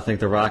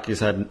the Rockies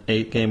had an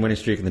 8-game winning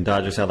streak, and the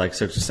Dodgers had like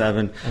 6 or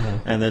 7,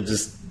 and then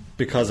just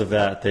because of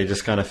that, they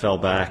just kind of fell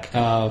back,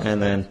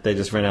 and then they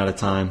just ran out of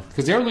time.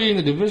 Because they were leading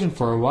the division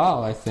for a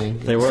while, I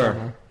think. They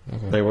were.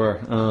 Okay. They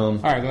were. All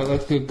right,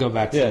 let's go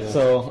back to that.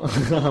 So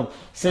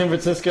San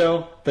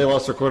Francisco, they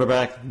lost their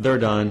quarterback. They're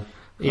done.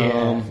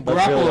 Yeah,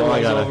 Garoppolo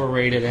was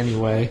overrated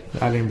anyway.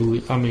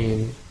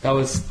 That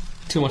was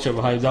too much of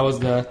a hype. That was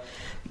the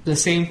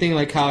same thing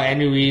like how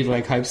Andy Reid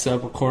hypes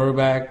up a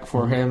quarterback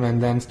for him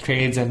and then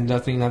trades and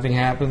nothing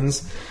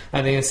happens.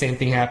 I think the same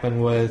thing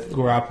happened with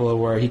Garoppolo,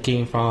 where he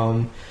came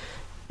from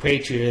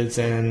Patriots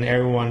and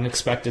everyone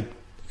expected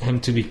him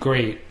to be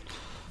great.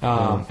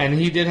 And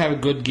he did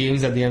have good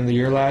games at the end of the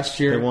year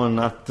last year.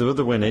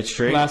 They win 8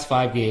 straight? Last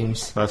 5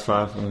 games. Last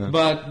 5, okay.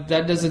 But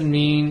that doesn't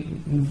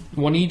mean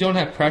when you don't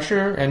have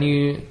pressure,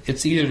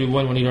 it's easier to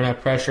win when you don't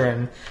have pressure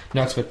and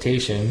no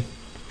expectation.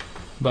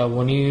 But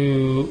when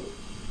you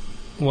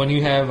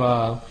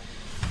have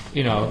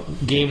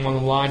game on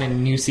the line in a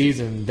new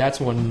season, that's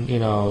when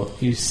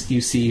you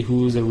see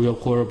who's a real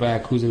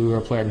quarterback, who's a real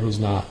player, and who's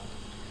not.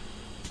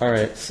 All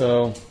right,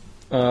 so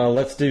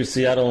let's do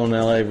Seattle and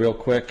LA real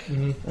quick,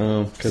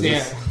 because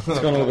it's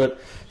going a little bit.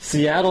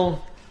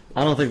 Seattle,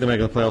 I don't think they're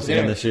making the playoffs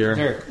again this year.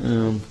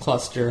 They're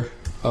cluster.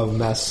 of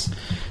mess.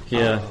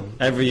 Yeah,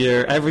 every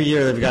year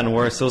they've gotten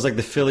worse. It was like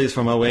the Phillies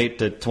from 2008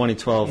 to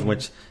 2012, in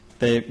which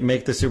they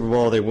make the Super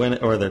Bowl, they win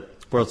it, or the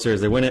World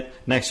Series, they win it.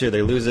 Next year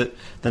they lose it.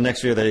 The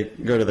next year they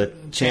go to the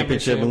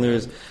championship and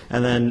lose,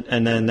 and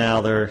then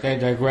now they're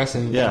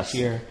digressing next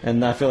year.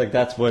 And I feel like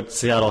that's what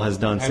Seattle has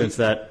done since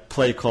that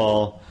play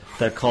call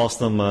that cost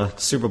them a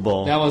Super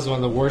Bowl. That was one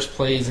of the worst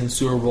plays in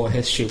Super Bowl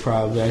history,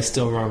 probably. I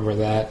still remember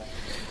that.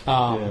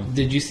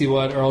 Did you see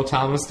what Earl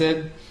Thomas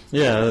did?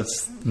 Yeah,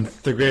 that's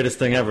the greatest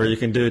thing ever you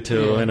can do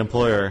to an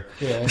employer.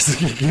 Yeah. Just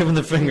give him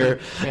the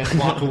finger. And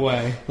walk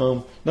away.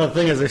 No, the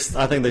thing is,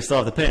 I think they still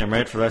have to pay him,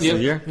 right, for the rest of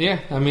the year? Yeah,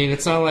 I mean,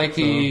 it's not like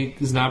he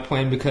is not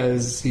playing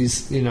because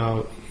he's,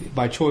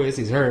 by choice,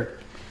 he's hurt.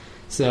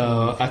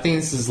 So I think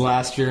this is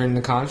last year in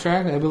the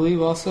contract, I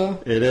believe, also.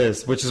 It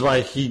is, which is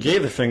why he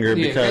gave the finger,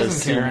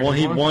 because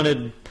he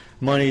wanted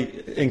money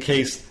in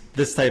case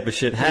this type of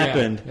shit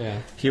happened. Yeah.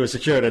 He was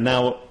secured, and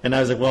I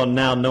was like, well,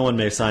 now no one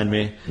may sign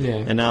me. Yeah.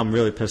 And now I'm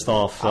really pissed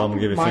off, so I'm going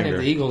to give you a finger.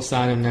 If the Eagles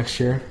sign him next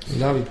year.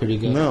 That would be pretty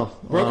good. No.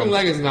 Broken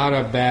leg is not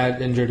a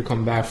bad injury to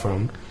come back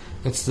from.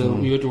 It's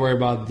you have to worry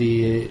about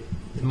the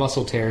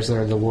muscle tears that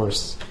are the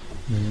worst.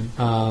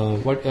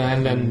 Mm-hmm.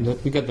 And then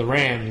we got the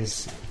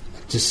Rams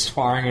just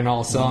firing in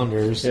all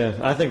cylinders. Yeah,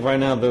 I think right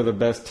now they're the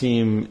best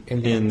team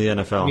in the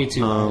NFL. Me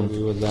too, I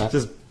agree with that.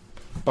 Just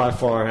by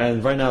far.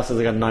 And right now it says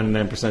they got a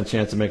 99%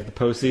 chance to make the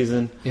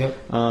postseason.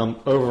 Yep.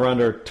 Over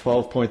under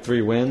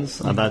 12.3 wins.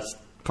 That's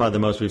probably the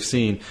most we've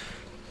seen.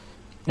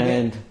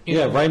 And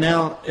right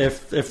now,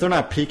 if they're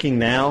not peaking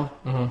now,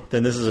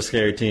 then this is a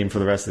scary team for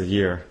the rest of the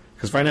year.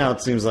 Because right now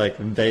it seems like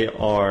they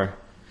are.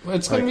 Well,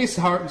 it's going to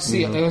be hard to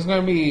see. It's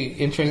going to be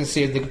interesting to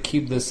see if they can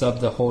keep this up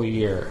the whole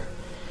year.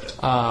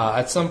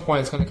 At some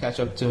point, it's going to catch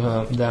up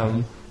to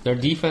them. Their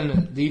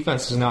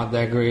defense is not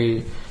that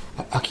great.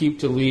 Aqib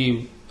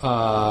Talib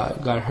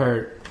got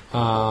hurt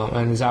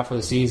and is out for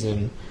the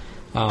season.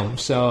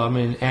 So I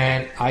mean,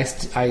 and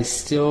I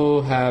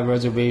still have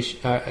reservation.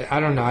 I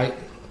don't know.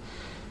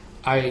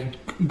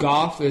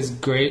 Goff is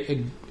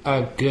great,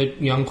 a good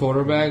young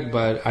quarterback,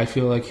 but I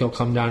feel like he'll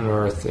come down to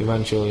earth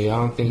eventually. I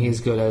don't think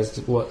he's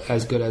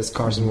as good as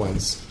Carson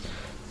Wentz.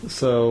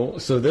 So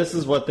this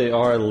is what they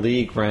are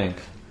league rank: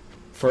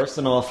 first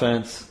in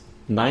offense,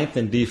 ninth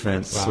in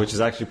defense, which is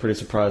actually pretty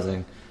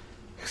surprising.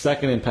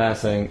 Second in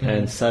passing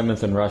and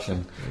seventh in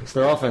rushing.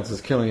 So their offense is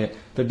killing it.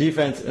 Their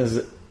defense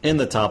is in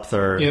the top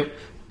third,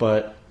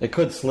 but it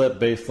could slip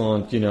based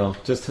on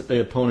just the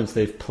opponents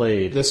they've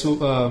played. This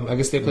I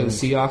guess they play the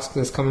Seahawks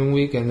this coming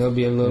week, and there'll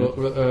be a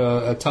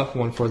little a tough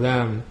one for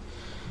them.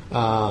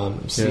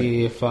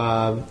 If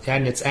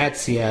and it's at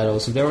Seattle,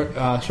 so they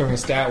were showing a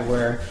stat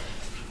where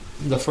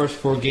the first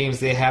 4 games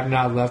they have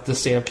not left the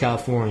state of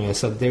California,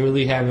 so they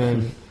really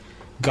haven't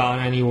gone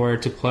anywhere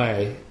to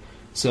play.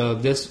 So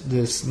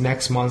this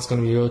next month's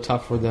going to be really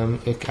tough for them.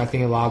 I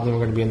think a lot of them are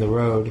going to be on the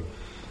road.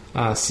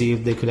 See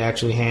if they could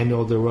actually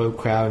handle the road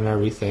crowd and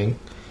everything.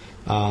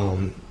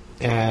 And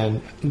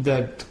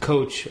the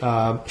coach,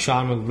 Sean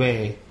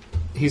McVay,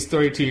 he's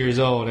 32 years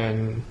old,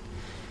 and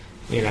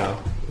he has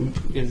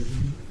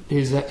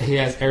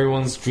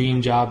everyone's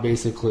dream job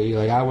basically.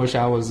 Like, I wish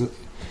I was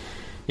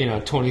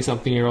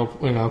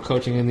 20-something-year-old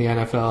coaching in the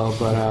NFL,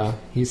 but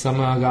he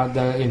somehow got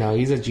that.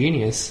 He's a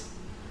genius.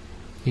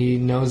 He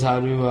knows how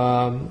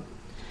to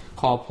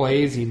call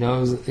plays. He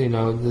knows,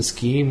 the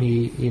scheme.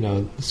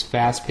 This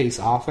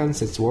fast-paced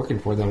offense. It's working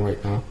for them right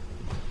now.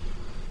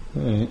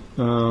 All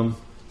right.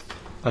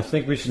 I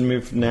think we should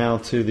move now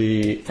to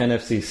the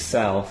NFC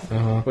South,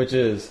 which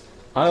is,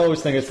 I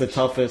always think it's the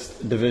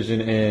toughest division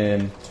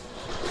in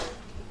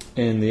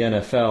the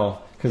NFL,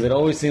 because it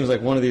always seems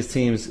like one of these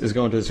teams is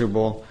going to the Super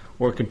Bowl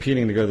or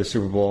competing to go to the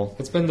Super Bowl.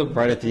 It's been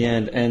right at the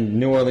end, and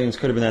New Orleans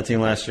could have been that team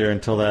last year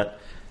until that.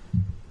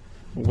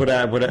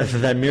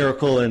 That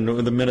miracle in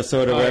the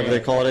Minnesota, whatever they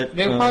called it.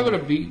 They probably would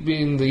have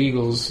beaten the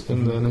Eagles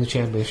in the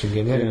championship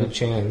game. They had a good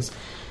chance.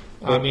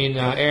 I mean,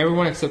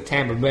 everyone except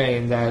Tampa Bay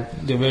in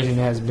that division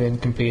has been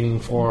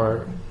competing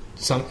for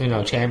some,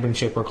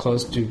 championship or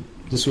close to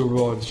the Super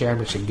Bowl or the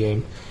championship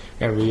game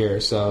every year.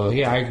 So,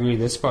 I agree.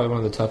 This is probably one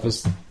of the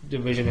toughest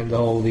division in the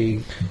whole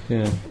league.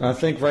 Yeah, I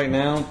think right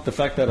now the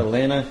fact that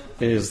Atlanta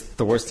is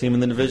the worst team in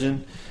the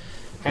division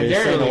is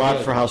saying a lot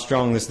for how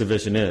strong this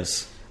division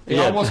is. They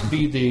almost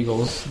beat the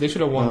Eagles. They should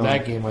have won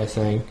that game, I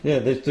think. Yeah,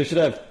 they should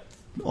have.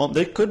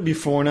 They could be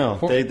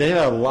 4-0. They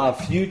have a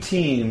few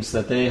teams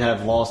that they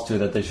have lost to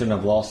that they shouldn't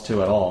have lost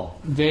to at all.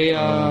 They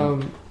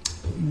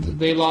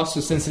lost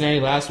to Cincinnati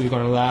last week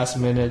on a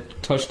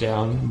last-minute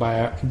touchdown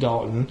by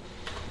Dalton.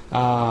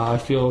 I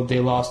feel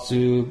they lost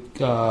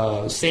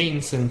to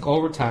Saints in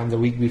overtime the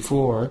week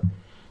before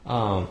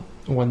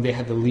when they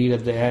had the lead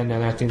at the end,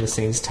 and I think the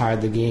Saints tied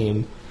the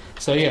game.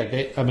 So,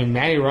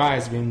 Matty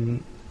Rye's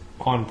been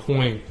on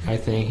point, I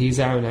think. He's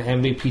having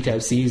an MVP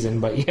type season,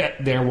 but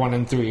they're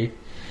 1-3.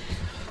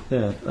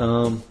 Yeah.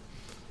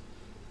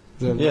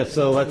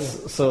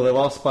 So they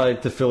lost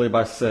to Philly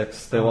by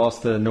 6. They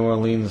lost to New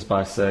Orleans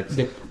by 6,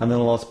 and then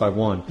lost by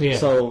 1. Yeah.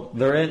 So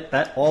they're in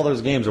all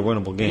those games are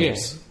winnable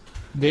games.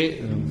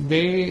 They've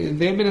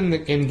been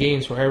in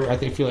games for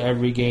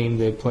every game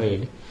they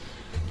played.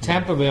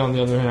 Tampa Bay, on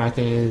the other hand, I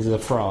think is a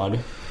fraud.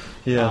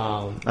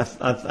 Yeah,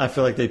 I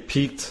feel like they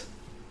peaked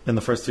in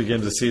the first 2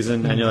 games of the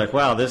season, and you're like,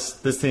 wow, this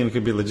team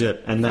could be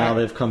legit. And now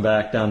they've come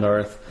back down to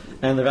earth,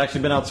 and they've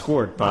actually been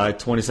outscored by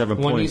 27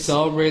 points. When you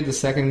celebrate the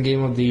second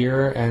game of the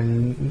year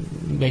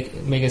and make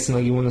it seem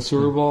like you won the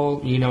Super Bowl,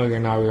 you know you're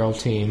not a real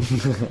team.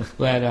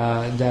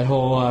 that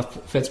whole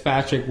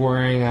Fitzpatrick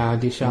wearing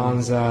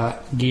Deshaun's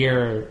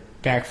gear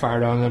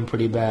backfired on them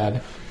pretty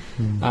bad.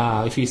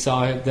 If you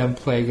saw them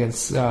play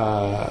against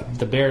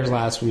the Bears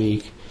last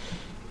week,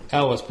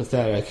 that was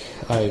pathetic.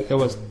 Like, it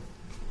was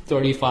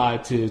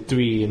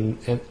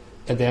 35-3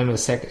 at the end of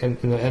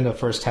the end of the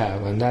first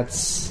half, and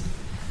that's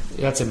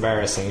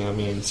embarrassing. I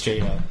mean,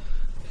 straight up.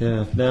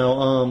 Yeah.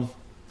 Now,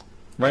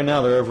 right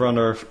now their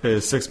over/under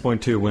is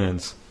 6.2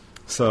 wins.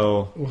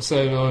 So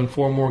in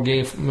 4 more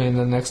games in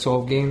the next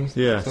 12 games.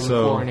 Yeah.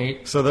 4 and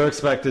 8. So they're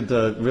expected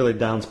to really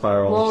down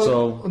spiral.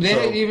 Well,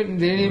 they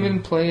didn't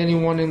even play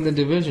anyone in the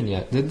division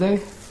yet, did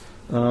they?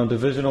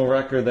 Divisional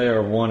record, they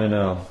are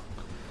 1-0.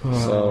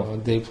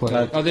 So they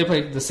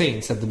played the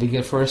Saints at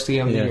the first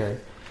game of the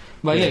year.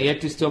 But you have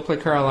to still play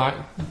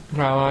Carolina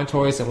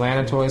twice,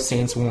 Atlanta twice,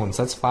 Saints once.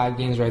 That's 5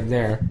 games right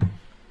there.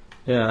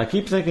 Yeah, I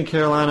keep thinking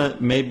Carolina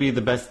may be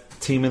the best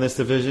team in this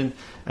division,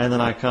 and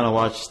then I kind of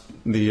watched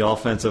the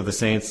offense of the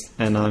Saints,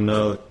 and I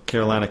know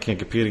Carolina can't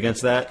compete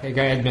against that. Hey,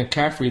 guy Ed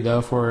McCaffrey though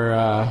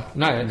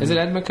is it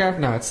Ed McCaffrey?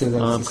 No, it's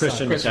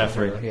Christian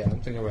McCaffrey. Yeah, I'm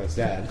thinking about his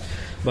dad,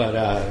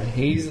 but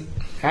he's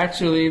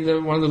actually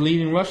one of the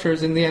leading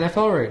rushers in the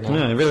NFL right now.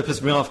 Yeah, it really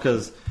pissed me off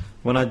because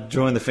when I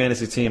joined the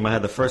fantasy team, I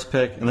had the first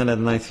pick, and then at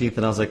the 19th,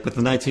 and I was like, with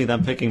the 19th,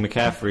 I'm picking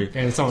McCaffrey.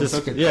 And someone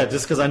took it. Yeah,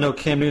 just because I know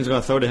Cam Newton's going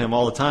to throw to him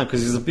all the time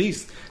because he's a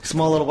beast.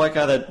 Small little white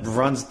guy that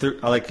runs through,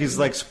 he's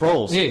like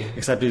Sproles,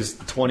 except he's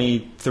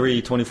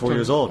 23, 24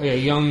 years old. Yeah,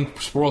 young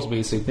Sproles,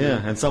 basically.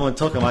 Yeah, and someone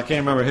took him. I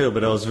can't remember who,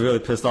 but I was really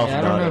pissed off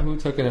about it. I don't know who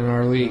took it in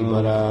our league,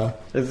 but...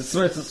 It's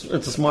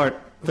a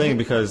smart thing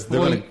because they're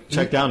going to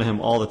check down to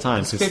him all the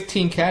time.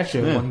 15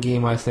 catches in one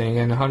game, I think,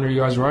 and 100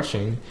 yards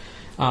rushing.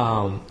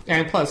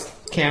 And plus,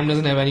 Cam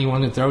doesn't have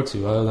anyone to throw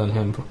to other than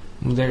him.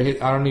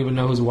 I don't even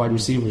know who his wide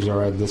receivers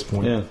are at this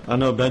point. Yeah, I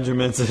know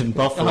Benjamin's in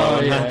Buffalo. Oh,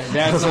 yeah.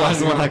 That's the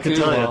last one I could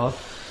tell you.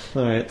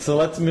 All right, so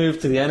let's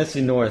move to the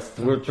NFC North.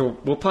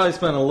 We'll probably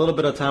spend a little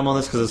bit of time on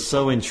this because it's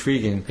so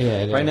intriguing.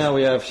 Yeah, right now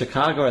we have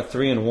Chicago at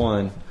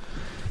 3-1,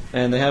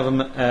 and they have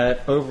them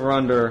at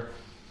over/under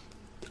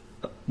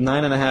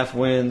 9.5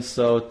 wins,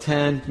 so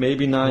 10,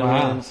 maybe 9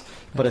 wins,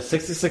 but a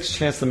 66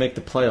 chance to make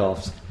the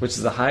playoffs, which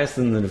is the highest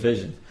in the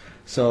division.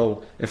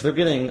 So if they're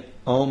getting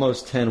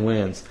almost 10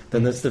 wins,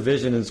 then this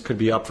division could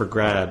be up for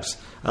grabs.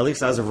 At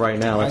least as of right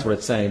now, that's what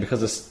it's saying,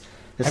 because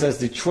it says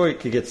Detroit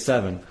could get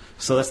 7.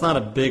 So that's not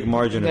a big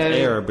margin of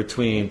error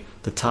between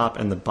the top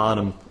and the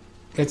bottom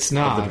of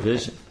the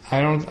division.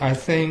 I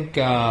think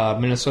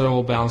Minnesota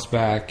will bounce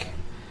back.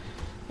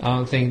 I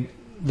don't think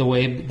the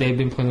way they've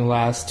been playing the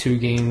last 2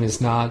 games is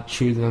not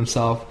true to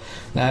themselves.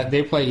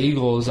 They play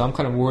Eagles. I'm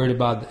kind of worried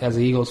about, as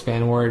an Eagles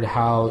fan,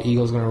 how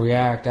Eagles are going to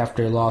react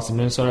after a loss. And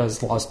Minnesota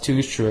has lost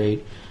 2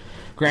 straight.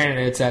 Granted,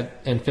 it's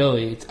in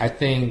Philly. I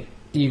think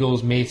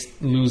Eagles may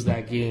lose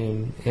that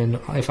game. And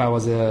if I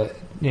was a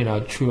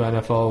true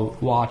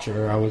NFL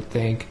watcher, I would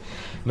think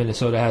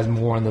Minnesota has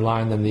more on the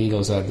line than the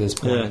Eagles at this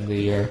point in the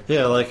year.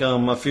 Yeah, like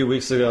a few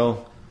weeks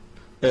ago,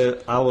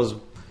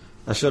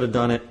 I should have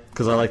done it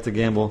because I like to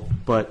gamble,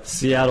 but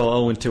Seattle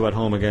 0-2 at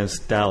home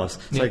against Dallas.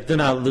 It's like they're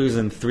not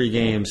losing 3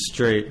 games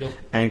straight,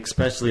 and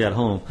especially at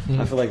home.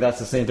 I feel like that's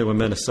the same thing with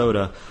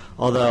Minnesota.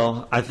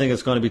 Although I think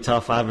it's going to be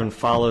tough. I haven't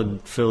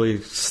followed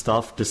Philly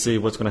stuff to see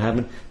what's going to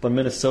happen. But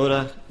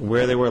Minnesota,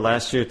 where they were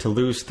last year, to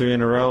lose 3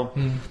 in a row,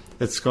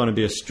 it's going to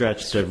be a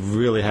stretch to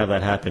really have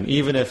that happen.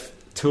 Even if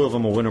 2 of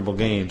them are winnable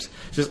games,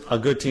 just a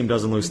good team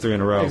doesn't lose 3 in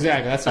a row.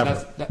 Exactly.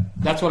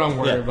 That's what I'm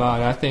worried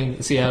about. I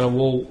think Seattle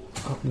will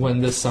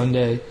win this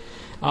Sunday.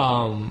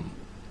 I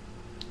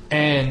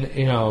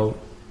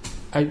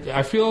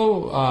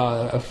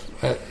feel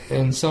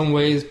in some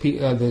ways the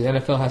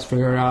NFL has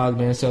figured out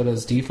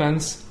Minnesota's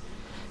defense,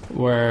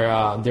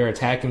 where they're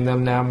attacking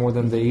them now more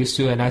than they used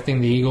to, and I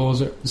think the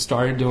Eagles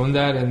started doing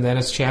that in the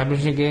NFC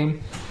Championship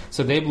game.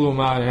 So they blew them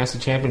out in the NFC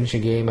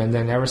Championship game, and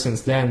then ever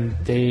since then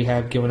they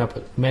have given up.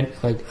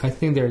 I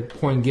think their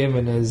point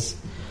given is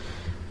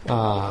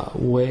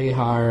way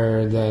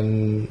higher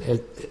than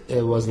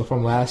it was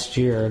from last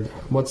year.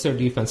 What's their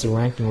defensive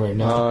ranking right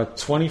now?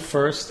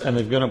 21st, and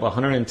they've given up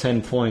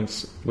 110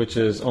 points, which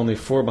is only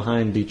 4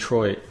 behind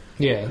Detroit,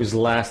 who's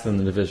last in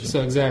the division.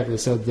 So exactly.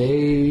 So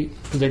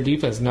their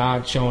defense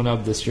not showing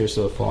up this year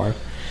so far.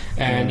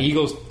 And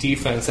Eagles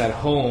defense at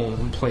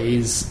home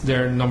plays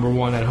their number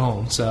 1 at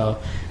home. So,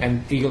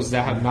 and Eagles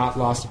that have not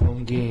lost a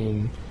home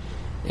game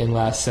in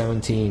last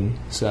 17.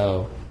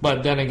 So,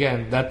 but then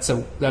again, that's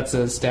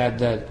a stat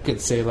that could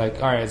say all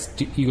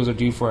right, Eagles are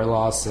due for a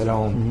loss at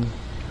home.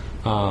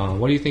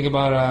 What do you think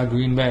about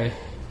Green Bay?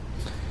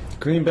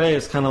 Green Bay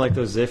is kind of like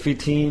those iffy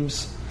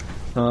teams.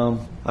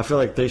 I feel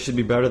like they should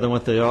be better than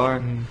what they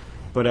are.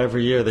 but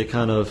every year they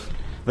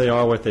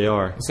are what they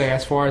are. So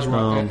as far as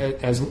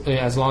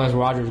as long as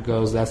Rodgers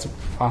goes, that's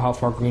how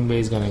far Green Bay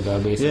is going to go,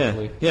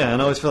 basically. Yeah,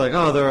 and I always feel like,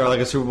 they're like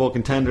a Super Bowl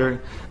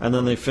contender, and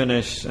then they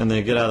finish and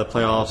they get out of the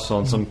playoffs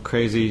on some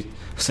crazy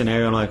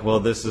scenario. I'm like, well,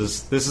 this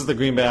is the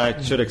Green Bay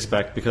I should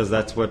expect, because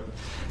that's what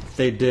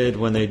they did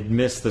when they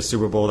missed the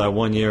Super Bowl that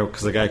one year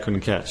because the guy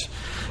couldn't catch.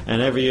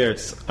 And every year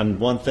it's on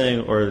one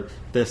thing or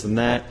this and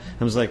that.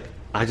 I was like,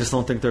 I just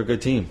don't think they're a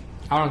good team.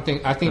 I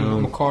think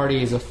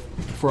McCarty is a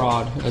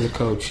fraud as a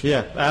coach.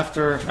 Yeah,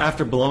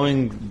 after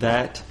blowing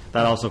that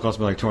also cost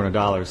me like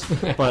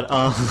 $200. But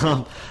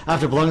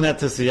after blowing that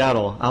to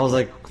Seattle, I was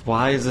like,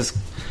 why is this?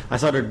 I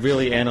started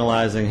really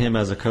analyzing him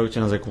as a coach,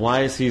 and I was like,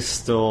 why is he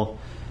still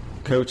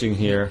coaching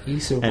here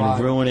and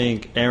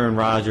ruining Aaron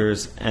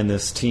Rodgers and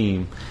this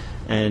team?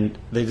 And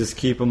they just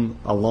keep him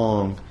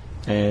along,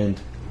 and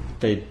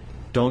they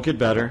don't get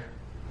better.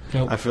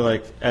 Nope. I feel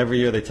like every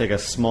year they take a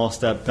small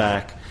step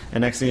back.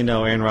 And next thing you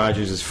know, Aaron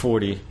Rodgers is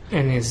 40.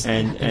 And it's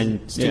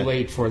too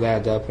late for that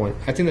at that point.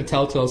 I think the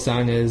telltale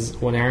sign is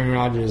when Aaron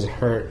Rodgers is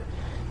hurt,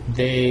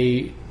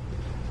 they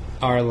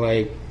are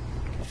like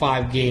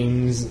 5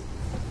 games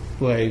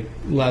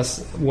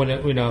less.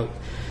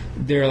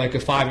 They're like a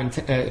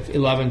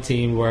 5-11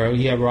 team where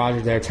you have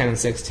Rodgers there,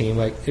 10-6 team.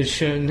 Like, it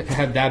shouldn't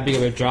have that big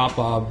of a drop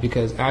off,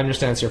 because I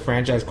understand it's your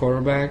franchise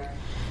quarterback,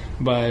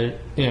 but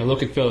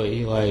look at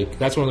Philly. Like,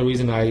 that's one of the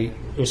reasons I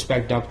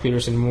respect Doug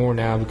Peterson more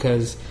now,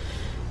 because.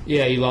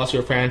 Yeah, you lost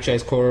your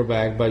franchise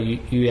quarterback, but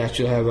you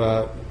actually have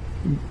a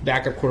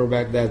backup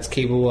quarterback that's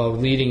capable of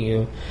leading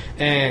you,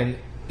 and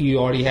you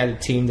already had a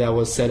team that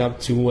was set up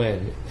to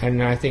win.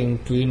 And I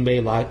think Green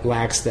Bay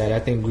lacks that. I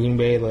think Green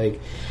Bay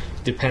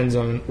depends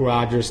on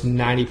Rodgers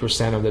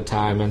 90% of the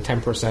time, and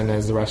 10%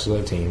 as the rest of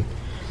the team.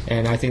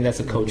 And I think that's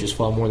a coach's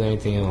fault more than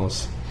anything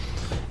else.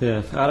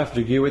 Yeah, I'd have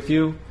to agree with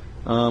you.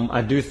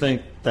 I do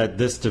think that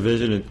this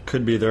division, it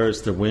could be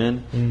theirs to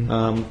win.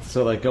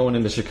 So going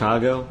into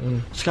Chicago,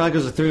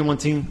 Chicago's a 3-1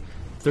 team.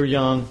 They're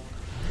young,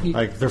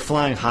 they're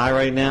flying high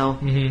right now,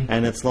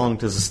 and it's long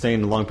to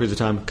sustain long periods of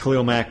time.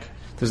 Khalil Mack,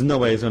 there's no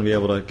way he's going to be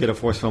able to get a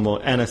forced fumble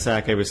and a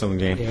sack every single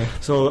game. Yeah.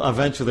 So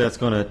eventually that's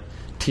going to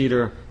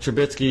teeter.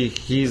 Trubisky,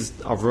 he's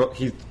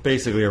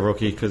basically a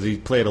rookie because he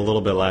played a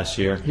little bit last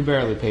year. He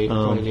barely played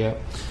yet.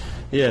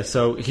 Yeah,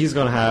 so he's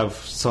going to have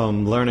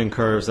some learning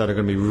curves that are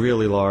going to be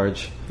really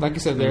large. Like you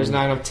said, there's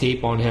not enough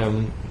tape on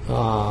him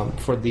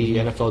for the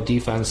NFL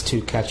defense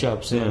to catch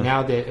up. So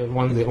now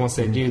once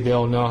they do,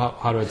 they'll know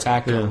how to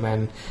attack him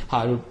and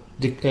how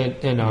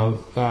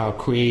to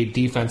create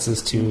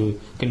defenses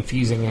to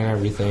confusing and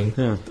everything.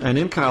 Yeah, and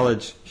in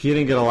college, he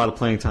didn't get a lot of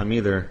playing time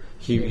either.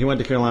 He went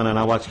to Carolina, and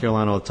I watched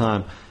Carolina all the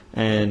time.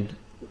 And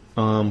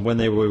when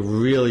they were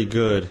really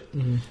good,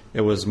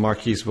 it was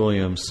Marquise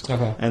Williams.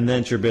 Okay. And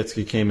then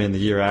Trubisky came in the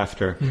year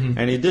after.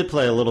 And he did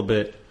play a little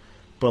bit,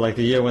 but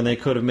the year when they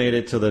could have made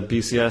it to the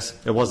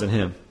BCS, it wasn't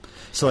him.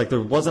 So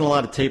there wasn't a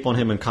lot of tape on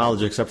him in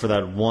college except for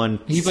that one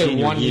He played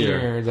senior one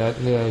year that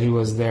he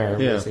was there,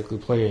 basically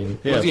playing.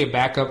 Yeah. Was he a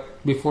backup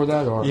before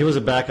that? Or he was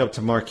a backup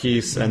to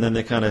Marquise, and then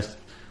they kind of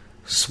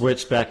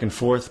switched back and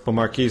forth, but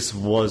Marquise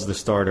was the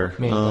starter.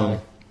 Main guy.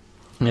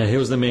 Yeah, he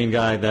was the main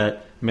guy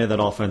that made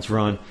that offense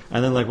run.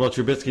 And then,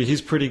 Trubisky,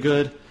 he's pretty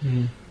good,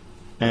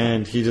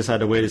 and he just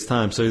had to wait his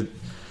time. So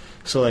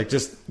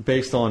just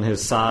based on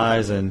his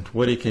size and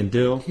what he can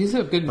do, he's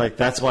a good.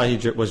 That's why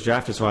he was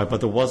drafted so high. But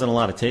there wasn't a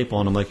lot of tape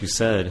on him, like you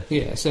said.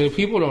 Yeah, so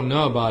people don't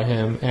know about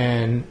him,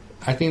 and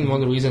I think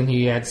one of the reasons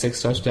he had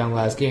 6 touchdowns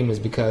last game is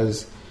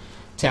because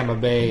Tampa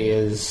Bay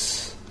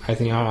is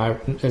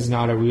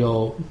not a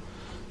real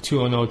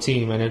 2-0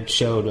 team, and it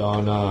showed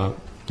on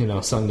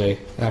Sunday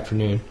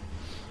afternoon.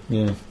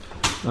 Yeah.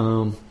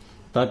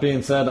 That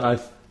being said, I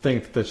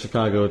think that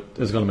Chicago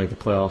is going to make the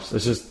playoffs.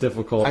 It's just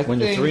difficult when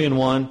you're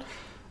 3-1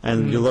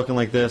 and you're looking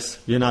like this.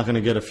 You're not going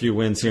to get a few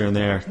wins here and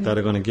there that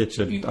are going to get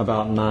you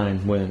about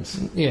 9 wins.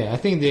 Yeah, I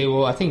think they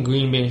will. I think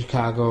Green Bay and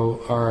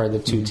Chicago are the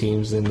 2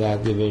 teams in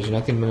that division.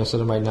 I think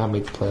Minnesota might not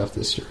make the playoff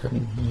this year,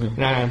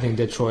 and I don't think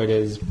Detroit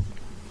is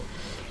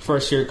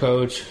first-year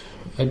coach.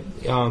 I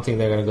don't think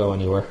they're going to go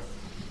anywhere.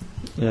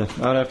 Yeah,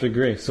 I'd have to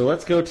agree. So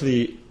let's go to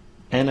the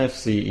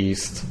NFC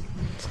East.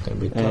 It's going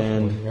to be a tough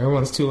one.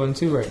 Everyone's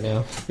 2-2 right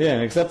now.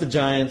 Yeah, except the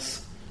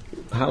Giants.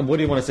 What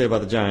do you want to say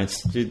about the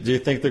Giants? Do you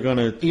think they're going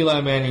to... Eli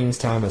Manning's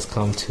time has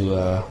come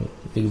to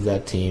leave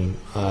that team.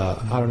 I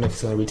don't know if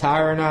he's going to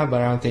retire or not,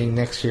 but I don't think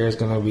next year is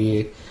going to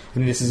be... I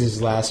mean, this is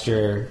his last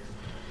year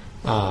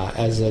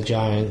as a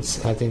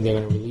Giants. I think they're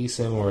going to release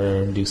him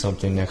or do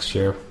something next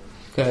year.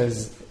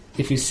 Because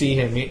if you see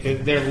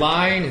him, their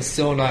line is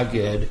still not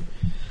good.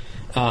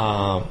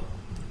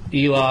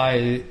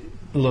 Eli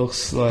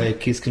looks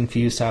like he's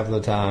confused half of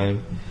the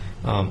time.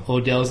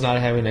 Odell's not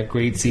having a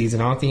great season.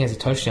 I don't think he has a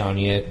touchdown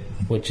yet,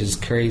 which is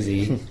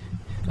crazy.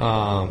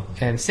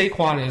 And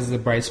Saquon is the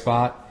bright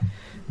spot,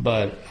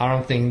 but I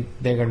don't think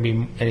they're going to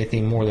be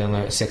anything more than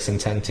a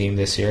 6-10 team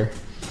this year.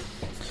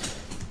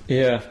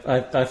 Yeah,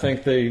 I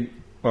think they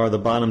are the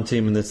bottom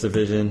team in this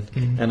division,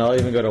 and I'll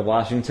even go to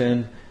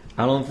Washington.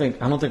 I don't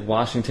think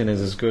Washington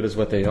is as good as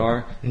what they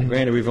are. Mm-hmm.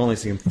 Granted, we've only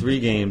seen 3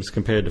 games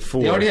compared to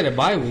 4. They already had a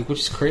bye week, which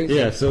is crazy.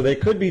 Yeah, so they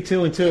could be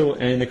 2-2,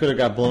 and they could have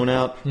got blown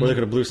out, or they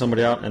could have blew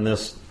somebody out. And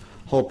this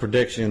whole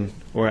prediction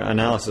or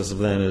analysis of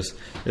them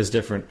is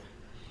different.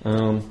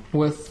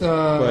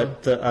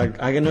 But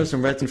I know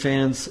some Redskins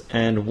fans,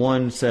 and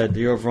one said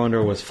the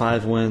over/under was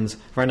 5 wins.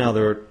 Right now,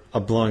 they're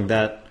blowing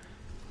that.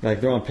 Like,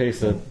 they're on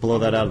pace to blow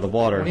that out of the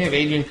water. When you have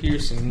Adrian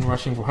Peterson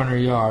rushing for 100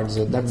 yards,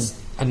 that's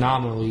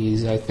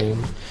anomalies, I think.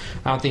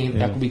 I don't think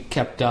that could be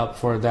kept up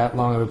for that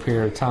long of a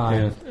period of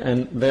time. Yeah.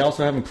 And they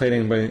also haven't played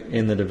anybody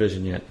in the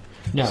division yet.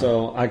 No.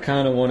 So I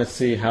kind of want to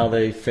see how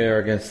they fare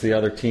against the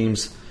other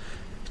teams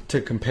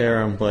to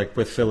compare them, like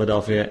with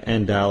Philadelphia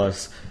and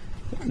Dallas.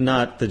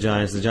 Not the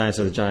Giants. The Giants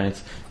are the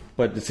Giants.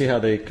 But to see how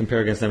they compare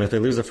against them. If they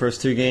lose the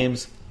first 2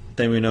 games,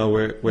 then we know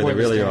where they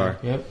really are.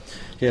 Yep.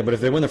 Yeah, but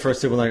if they win the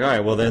first 2, we're like, all right,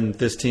 well, then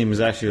this team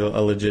is actually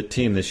a legit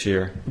team this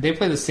year. They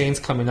play the Saints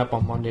coming up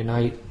on Monday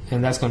night,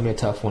 and that's going to be a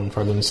tough one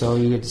for them. So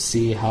you get to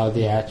see how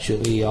they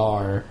actually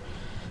are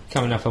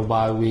coming up a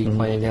bye week,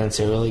 playing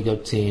against a really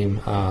good team.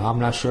 I'm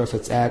not sure if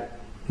it's at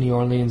New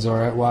Orleans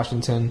or at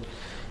Washington,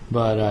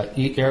 but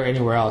or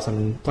anywhere else.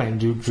 I'm playing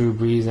Drew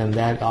Brees and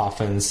that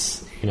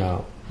offense,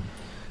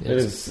 It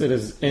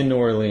is in New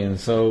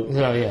Orleans. So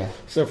yeah.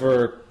 So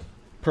for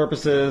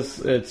purposes,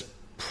 it's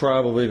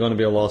probably going to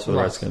be a loss for the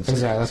Redskins.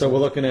 Exactly. So we're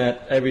looking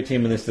at every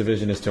team in this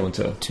division is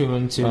 2-2.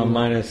 2-2.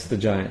 Minus the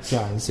Giants.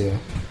 Giants, yeah.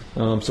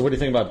 So what do you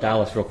think about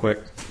Dallas, real quick?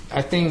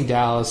 I think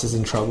Dallas is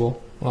in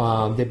trouble.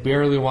 They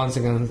barely won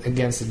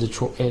against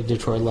the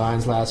Detroit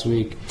Lions last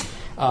week.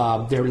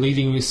 Their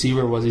leading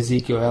receiver was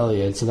Ezekiel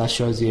Elliott, so that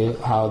shows you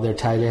how their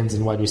tight ends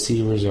and wide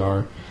receivers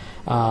are.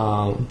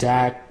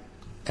 Dak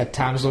at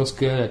times looks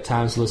good, at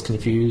times looks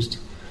confused.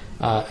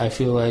 I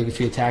feel like if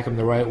you attack him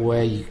the right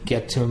way, you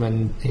get to him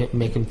and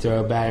make him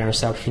throw bad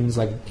interceptions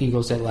like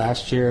Eagles did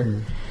last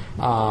year.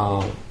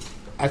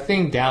 I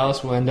think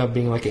Dallas will end up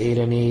being like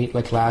 8-8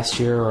 like last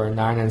year, or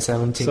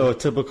 9-17. So a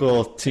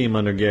typical team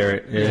under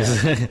Garrett is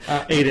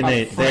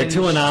 8-8. They had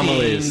 2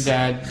 anomalies. Team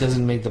that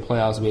doesn't make the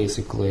playoffs,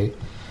 basically,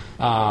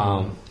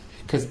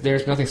 because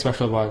there's nothing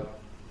special about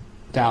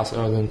Dallas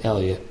other than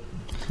Elliott.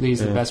 He's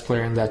the best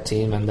player in that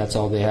team, and that's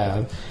all they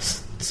have.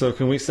 So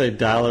can we say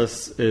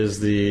Dallas is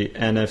the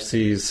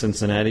NFC's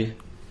Cincinnati?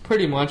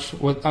 Pretty much. As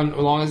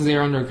long as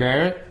they're under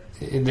Garrett,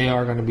 they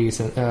are going to be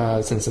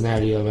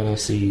Cincinnati of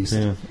NFCs.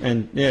 Yeah,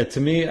 and to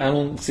me, I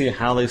don't see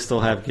how they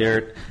still have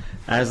Garrett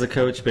as the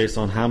coach based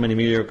on how many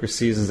mediocre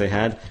seasons they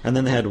had. And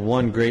then they had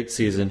one great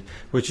season,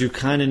 which you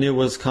kind of knew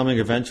was coming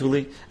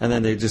eventually, and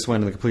then they just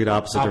went in the complete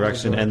opposite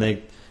direction. And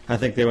I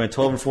think they went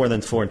 12-4, and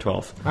then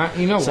 4-12.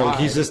 You know so why?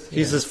 he's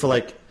just for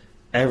like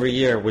every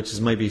year, which is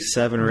maybe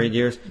 7 or 8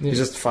 years, he's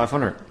just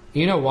 500.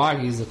 You know why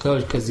he's the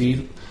coach? Because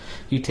he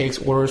takes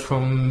orders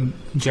from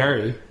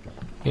Jerry.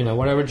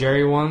 Whatever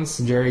Jerry wants,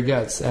 Jerry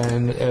gets.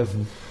 And if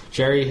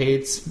Jerry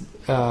hates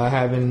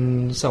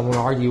having someone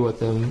argue with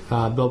him,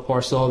 Bill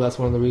Parcells, that's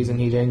one of the reasons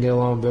he didn't get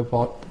along with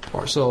Bill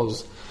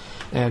Parcells.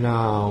 And,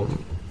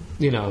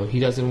 he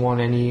doesn't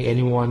want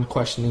anyone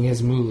questioning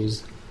his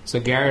moves.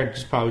 So Garrett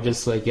is probably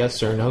just like yes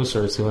sir, no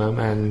sir to him.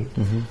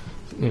 And,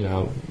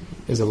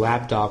 is a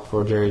lapdog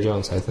for Jerry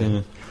Jones, I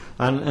think.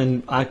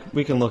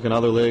 We can look in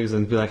other leagues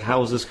and be like,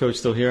 how is this coach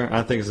still here?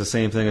 I think it's the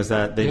same thing as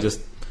that. They just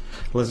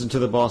listen to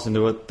the boss and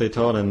do what they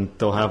told, and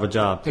they'll have a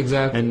job.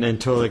 Exactly. And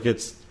until it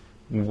gets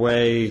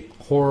way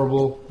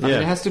horrible. Yeah. I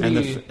mean, it has to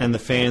be. And the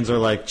fans are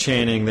like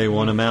chanting, they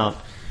want him out.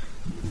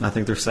 I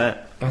think they're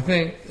set. I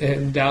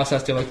think Dallas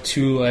has to have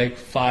 2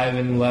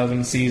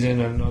 5-11 season,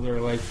 and another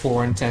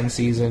 4-10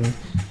 season,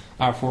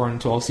 or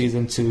 4-12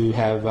 season to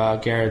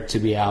have Garrett to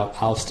be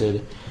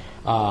ousted.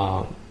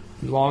 As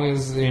long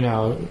as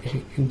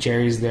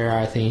Jerry's there,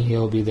 I think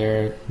he'll be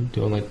there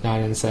doing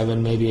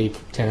 9-7, maybe a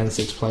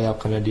 10-6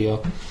 playoff kind of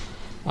deal.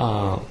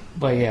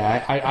 But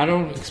yeah, I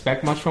don't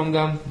expect much from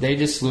them. They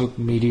just look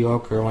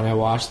mediocre when I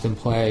watch them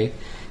play.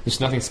 There's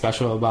nothing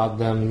special about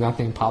them.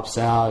 Nothing pops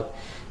out.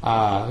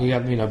 You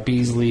have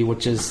Beasley,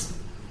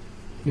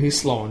 he's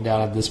slowing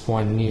down at this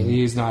point.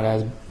 He's not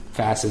as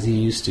fast as he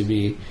used to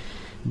be.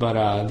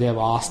 But they have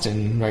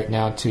Austin right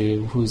now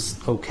too, who's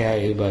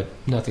okay, but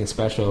nothing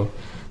special.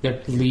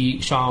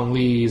 Sean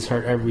Lee's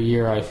hurt every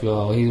year. I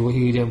feel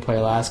he didn't play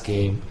last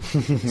game,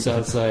 so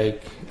it's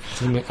like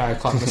I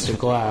caught Mr.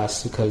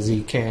 Glass because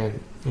he can't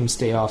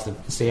stay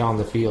on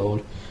the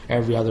field.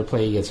 Every other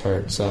play he gets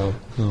hurt. So,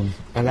 and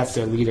that's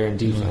their leader in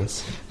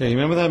defense. Yeah, you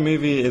remember that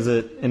movie? Is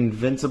it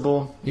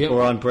Invincible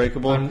or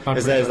Unbreakable?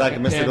 Is that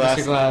Mr. Glass?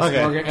 Mr. Glass.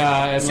 Okay.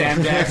 Morgan,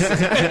 Sam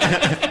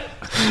Jackson.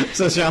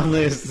 So Sean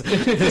Lee is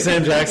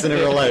Sam Jackson in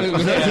real life.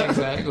 Yeah,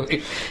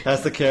 exactly.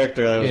 That's the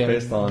character that was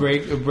based on.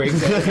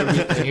 Breaks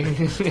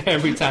everything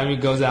every time he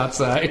goes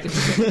outside.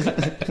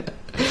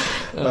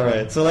 All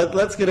right, so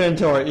let's get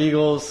into our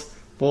Eagles.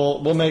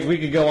 We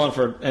could go on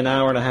for an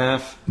hour and a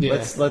half.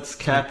 Yeah. Let's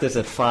cap this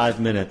at 5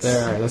 minutes.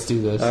 All right, let's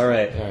do this. All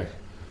right.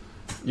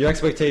 Your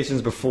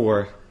expectations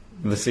before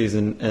the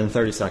season in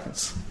 30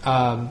 seconds.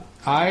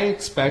 I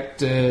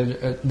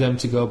expected them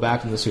to go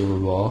back in the Super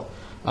Bowl.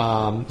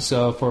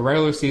 So for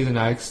regular season,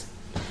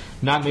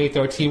 not many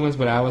 13 wins,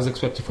 but I was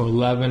expecting from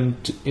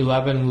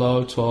 11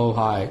 low, 12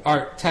 high,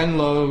 or 10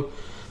 low,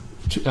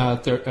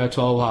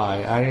 12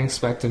 high. I didn't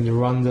expect them to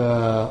run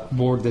the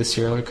board this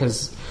year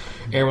because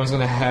everyone's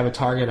going to have a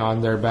target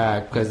on their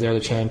back because they're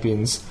the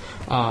champions.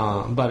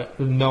 But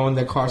knowing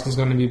that Carson's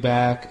going to be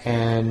back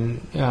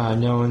and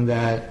knowing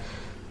that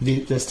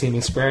this team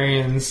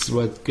experienced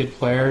with good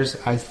players,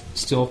 I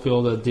still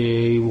feel that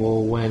they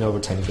will win over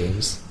 10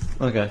 games.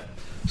 Okay.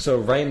 So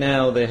right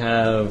now they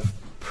have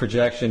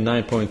projection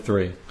 9.3.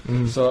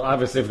 Mm-hmm. So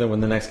obviously if they win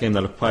the next game,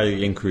 that'll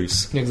probably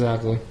increase.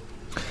 Exactly.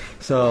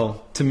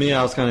 So to me,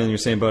 I was kind of in your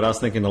same boat. I was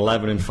thinking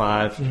 11-5,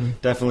 mm-hmm.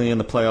 definitely in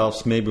the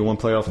playoffs, maybe one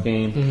playoff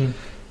game.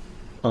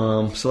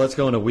 Mm-hmm. So let's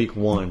go into week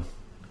 1.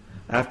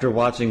 After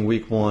watching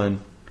week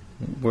 1,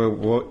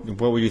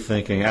 what were you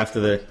thinking after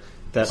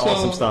that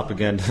awesome stop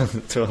again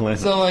to Atlanta?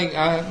 So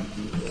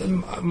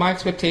my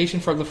expectation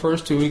for the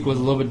first 2 weeks was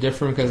a little bit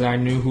different because I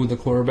knew who the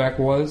quarterback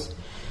was.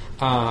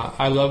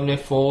 I love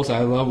Nick Foles. I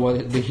love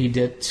what he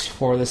did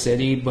for the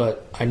city,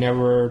 but I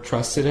never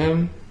trusted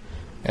him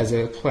as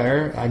a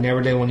player. I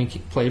never did when he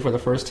played for the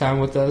first time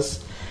with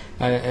us.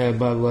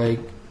 But my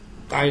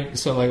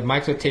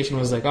expectation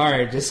was all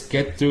right, just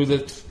get through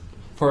the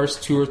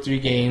first 2 or 3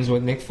 games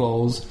with Nick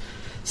Foles,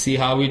 see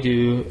how we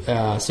do.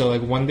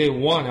 When they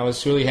won, I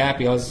was really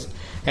happy. I was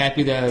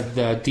happy that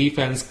the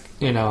defense,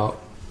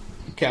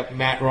 kept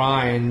Matt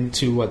Ryan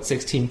to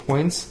 16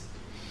 points.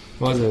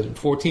 What was it,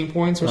 14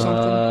 points or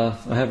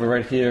something? I have it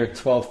right here,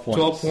 12 points.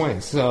 12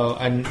 points. So,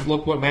 and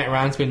look what Matt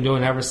Ryan's been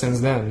doing ever since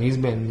then. He's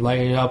been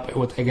lighting it up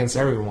against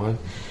everyone.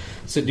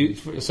 So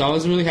I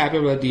was really happy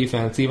with the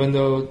defense, even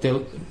though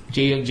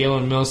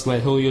Jalen Mills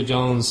let Julio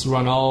Jones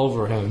run all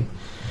over him.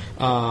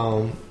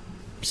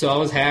 So I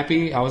was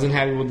happy. I wasn't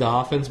happy with the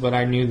offense, but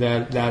I knew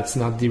that that's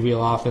not the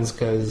real offense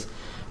because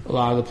a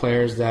lot of the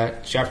players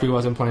that Jeffrey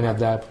wasn't playing at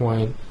that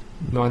point,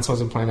 Muntz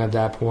wasn't playing at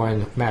that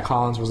point, Matt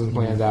Collins wasn't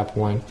playing at that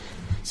point.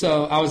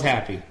 So I was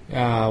happy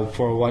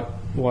for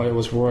what it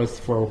was worth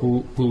for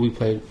who we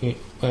played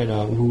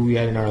and who we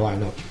had in our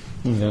lineup.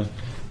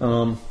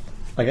 Yeah.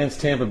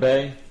 Against Tampa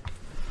Bay,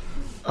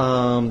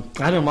 I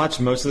didn't watch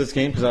most of this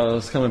game because I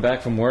was coming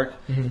back from work,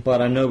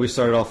 but I know we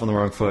started off on the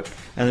wrong foot,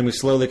 and then we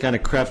slowly kind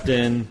of crept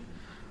in.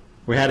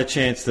 We had a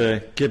chance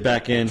to get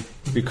back in,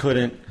 we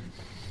couldn't,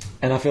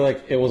 and I feel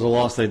like it was a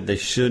loss that they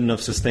shouldn't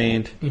have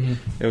sustained.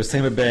 It was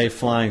Tampa Bay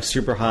flying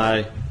super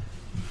high,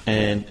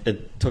 and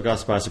it took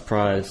us by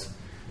surprise.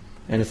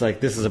 And it's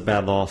this is a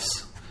bad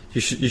loss.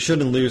 You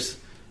shouldn't lose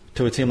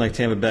to a team like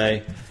Tampa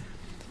Bay.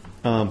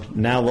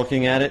 Now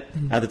looking at it,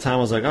 at the time I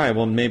was all right,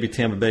 well maybe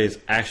Tampa Bay is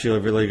actually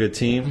a really good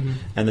team,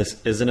 and this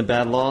isn't a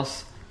bad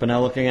loss. But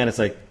now looking at it,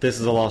 it's this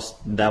is a loss,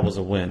 that was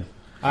a win.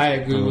 I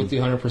agree with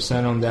you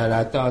 100% on that.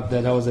 I thought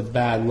that was a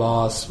bad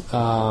loss,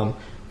 and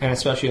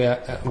especially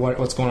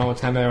what's going on with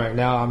Tampa Bay right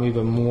now, I'm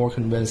even more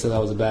convinced that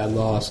was a bad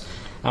loss.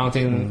 I don't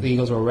think the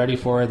Eagles were ready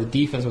for it. The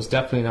defense was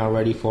definitely not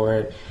ready for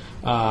it.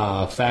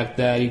 Fact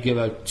that you give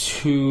up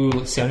 2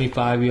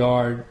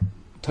 75-yard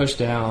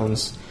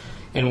touchdowns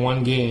in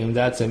one game,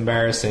 that's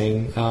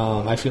embarrassing.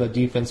 I feel like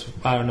defense,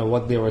 I don't know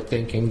what they were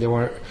thinking.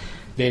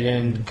 They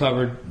didn't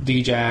cover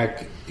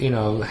D-Jack,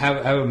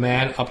 have a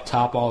man up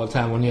top all the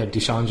time when you have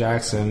Deshaun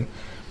Jackson,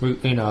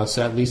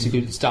 so at least you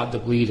could stop the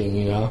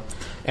bleeding,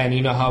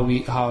 And how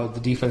the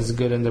defense is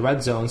good in the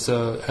red zone,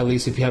 so at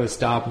least if you have it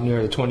stopped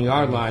near the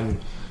 20-yard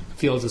line,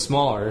 fields is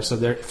smaller,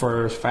 so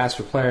for a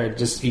faster player,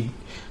 you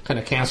kind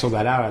of cancel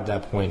that out at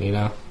that point,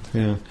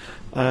 Yeah.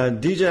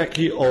 D-Jack,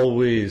 he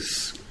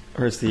always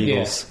hurts the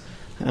Eagles.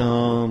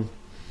 Yeah.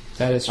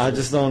 That is true. I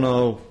just don't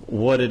know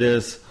what it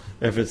is,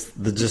 if it's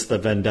just the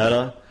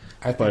vendetta,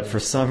 but for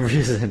some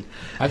reason,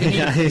 I think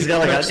he's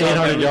got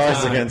 800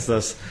 yards against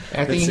us.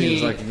 I think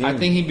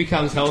he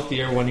becomes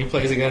healthier when he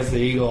plays against the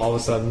Eagle all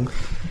of a sudden.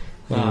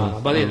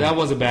 That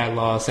was a bad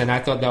loss, and I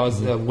thought that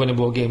was a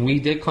winnable game. We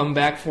did come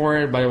back for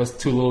it, but it was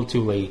too little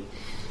too late.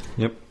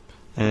 Yep.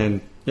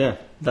 And,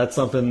 that's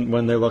something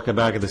when they're looking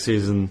back at the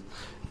season,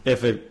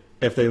 if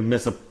they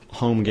miss a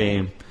home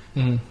game,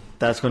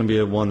 that's going to be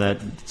the one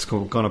that's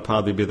going to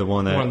probably be the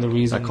one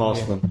that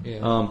cost them.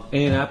 Yeah.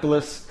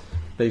 Indianapolis,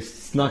 they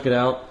snuck it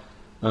out.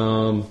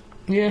 And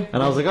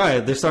I was all right,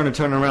 they're starting to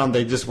turn around.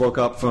 They just woke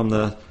up from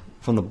the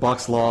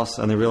Bucs loss,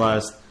 and they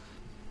realized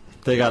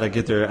they got to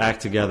get their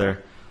act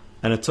together.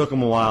 And it took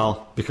them a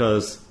while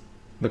because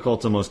the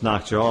Colts almost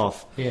knocked you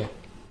off. Yeah.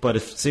 But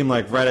it seemed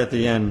like right at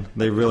the end,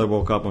 they really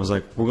woke up and was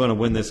like, we're going to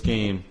win this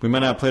game. We might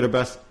not play our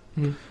best,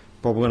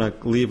 but we're going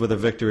to leave with a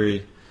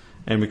victory.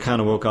 And we kind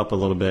of woke up a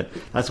little bit.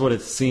 That's what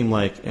it seemed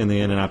like in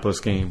the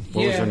Indianapolis game.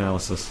 What was your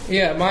analysis?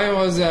 Yeah, mine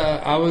was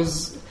I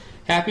was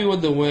happy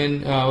with the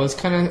win. It was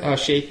kind of a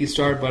shaky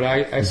start, but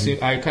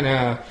I kind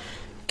of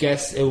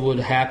guessed it would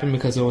happen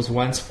because it was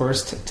Wentz's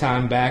first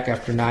time back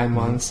after 9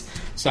 months.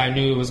 So I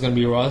knew it was going to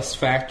be a rust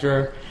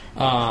factor.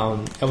 I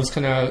was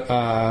kind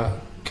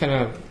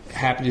of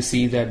happy to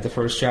see that the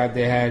first drive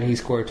they had, he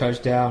scored a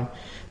touchdown.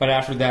 But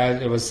after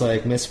that, it was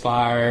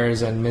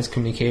misfires and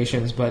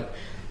miscommunications. But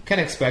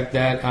kind of expect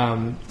that.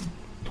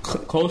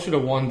 closer to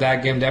one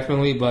that game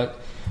definitely, but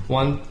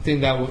one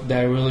thing that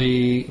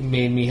really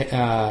made me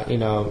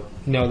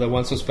know that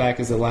once was back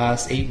is the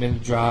last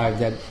 8-minute drive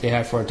that they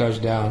had for a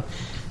touchdown.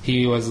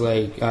 He was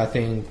like, I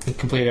think, he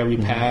completed every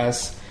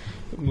pass,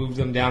 moved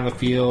them down the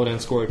field,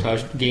 and scored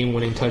a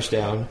game-winning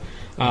touchdown.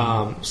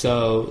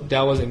 So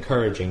that was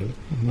encouraging.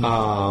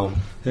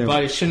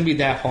 But it shouldn't be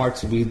that hard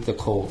to beat the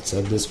Colts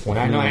at this point.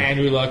 I know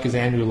Andrew Luck is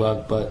Andrew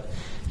Luck, but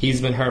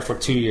he's been hurt for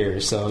 2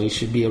 years, so you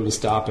should be able to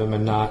stop him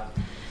and not.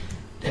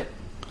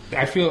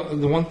 I feel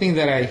the one thing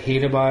that I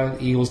hate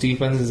about Eagles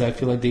defense is I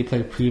feel like they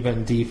play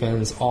prevent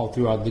defense all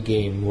throughout the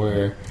game,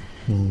 where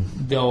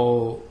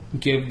they'll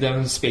give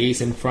them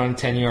space in front,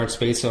 10-yard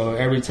space, so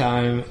every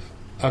time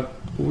a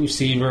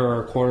receiver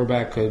or a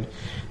quarterback could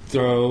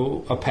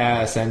throw a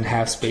pass and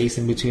have space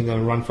in between them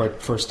and run for a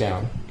first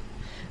down.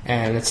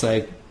 And it's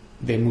like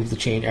they move the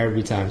chain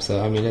every time.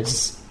 So, I mean,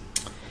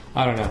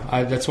 I don't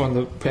know. That's one of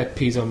the pet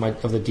peeves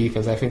of the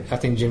defense. I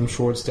think Jim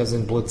Schwartz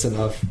doesn't blitz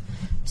enough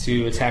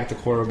to attack the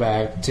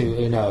quarterback.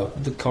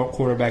 The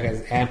quarterback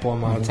has ample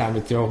amount of time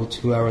to throw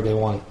to whoever they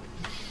want.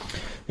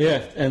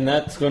 Yeah, and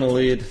that's going to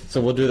lead. So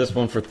we'll do this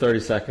one for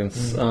 30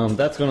 seconds.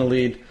 That's going to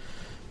lead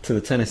to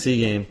the Tennessee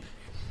game.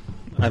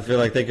 I feel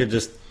like they could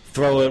just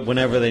throw it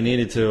whenever they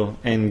needed to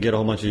and get a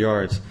whole bunch of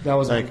yards. That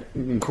was like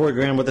Corey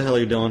Graham. What the hell are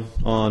you doing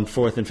on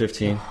 4th and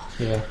 15?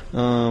 Yeah.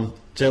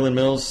 Jalen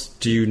Mills.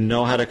 Do you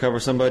know how to cover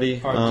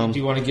somebody? Or do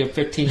you want to give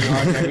 15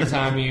 yards every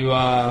time you,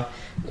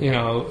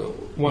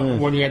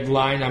 when you're at the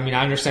line? I mean,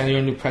 I understand you're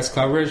going to do press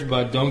coverage,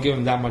 but don't give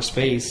them that much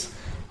space.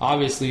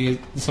 Obviously,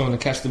 someone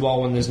to catch the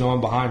ball when there's no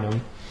one behind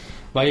them.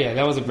 But yeah,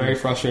 that was a very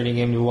frustrating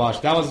game to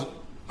watch. That was,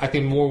 I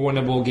think, more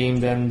winnable game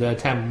than the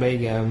Tampa Bay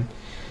game,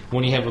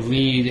 when you have a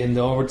lead in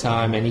the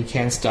overtime and you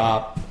can't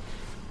stop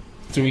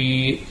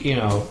three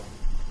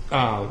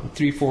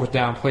fourth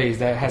down plays.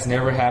 That has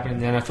never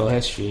happened in NFL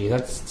history.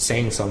 That's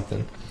saying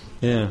something.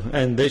 Yeah,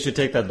 and they should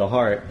take that to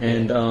heart.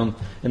 And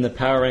in the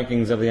power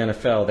rankings of the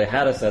NFL, they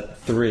had us at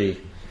 3.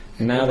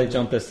 Now they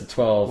jumped us to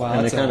 12. Wow,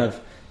 and they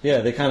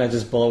kind of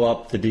just blow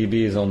up the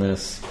DBs on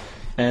this.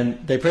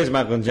 And they praised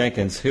Michael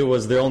Jenkins, who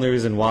was the only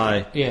reason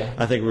why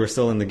I think we were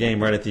still in the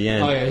game right at the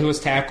end. Oh, yeah, he was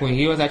tackling.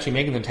 He was actually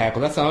making them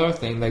tackle. That's the other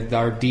thing. Like,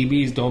 our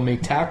DBs don't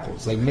make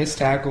tackles. Like, missed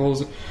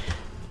tackles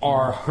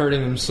are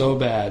hurting them so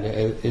bad.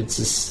 It's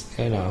just,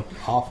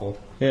 awful.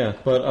 Yeah,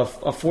 but a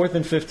 4th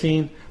and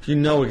 15, you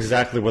know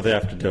exactly what they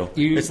have to do.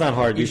 It's not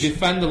hard. You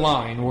defend the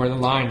line where the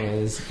line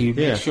is. You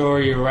make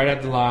sure you're right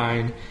at the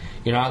line.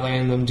 You're not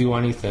letting them do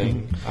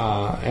anything.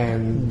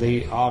 And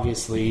they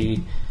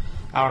obviously,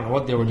 I don't know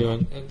what they were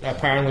doing.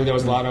 Apparently there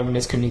was a lot of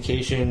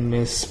miscommunication,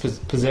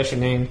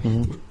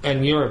 mispositioning.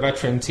 And you're a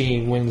veteran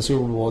team winning the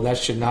Super Bowl. That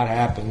should not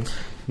happen.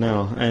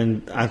 No,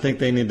 and I think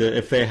they need to.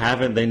 If they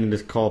haven't, they need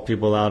to call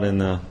people out in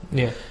the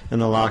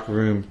locker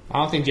room. I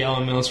don't think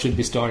Jalen Mills should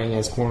be starting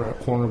as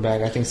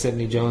cornerback. I think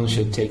Sidney Jones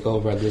should take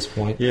over at this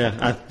point.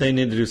 Yeah, they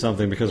need to do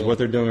something because what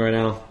they're doing right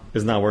now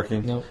is not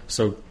working. Nope.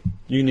 So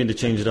you need to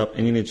change it up,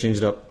 and you need to change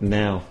it up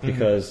now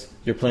because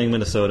you're playing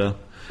Minnesota.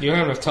 You're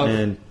having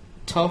a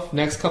tough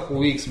next couple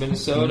weeks.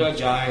 Minnesota,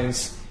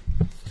 Giants.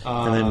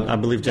 And then I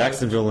believe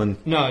Jacksonville and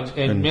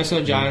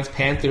Minnesota Giants,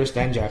 Panthers,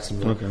 then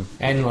Jacksonville,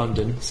 and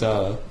London.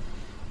 So.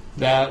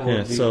 That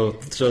will be... So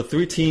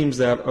 3 teams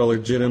that are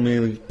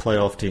legitimately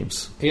playoff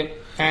teams. Yep,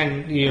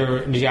 and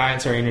the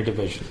Giants are in your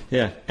division.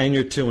 Yeah, and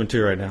you're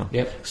 2-2 right now.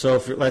 Yep. So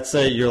if let's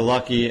say you're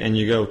lucky and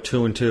you go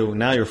 2-2,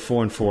 now you're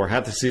 4-4.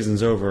 Half the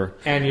season's over.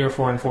 And you're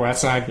 4-4.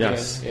 That's not good.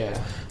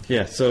 Yeah.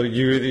 Yeah. So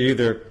you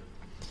either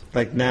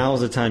like now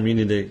is the time you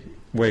need to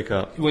wake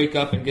up. Wake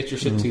up and get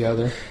your shit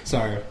together.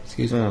 Sorry,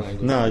 excuse me.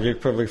 No, you're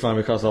perfectly fine.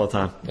 We cuss all the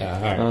time.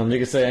 Yeah. All right. You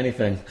can say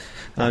anything.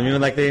 You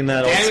like in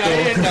that old school.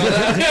 I didn't know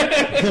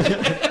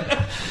that.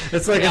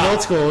 It's like in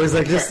old school. He's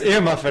like, just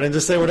earmuff it and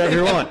just say whatever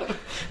you want.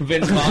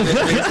 Vince Vaughn,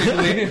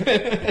 basically.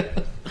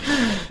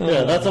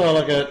 Yeah, that's how I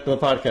look at the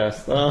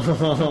podcast.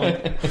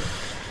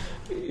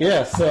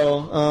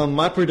 So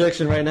my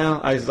prediction right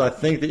now, I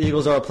think the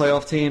Eagles are a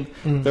playoff team.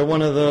 They're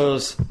one of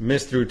those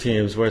missed-through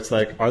teams where it's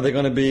like, are they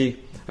going to be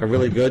a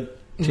really good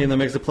team that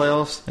makes the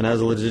playoffs and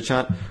has a legit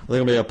shot? Or are they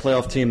going to be a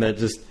playoff team that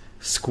just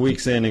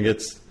squeaks in and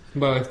gets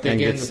But if they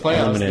get in the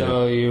playoffs,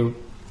 though,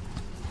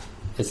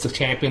 it's the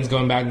champions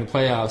going back in the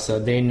playoffs, so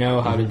they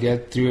know how to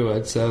get through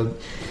it. So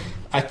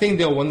I think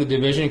they'll win the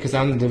division because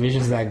the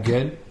division's that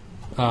good.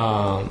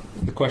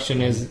 The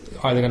question is,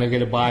 are they going to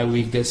get a bye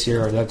week this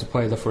year, or do they have to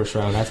play the first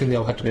round? I think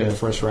they'll have to play the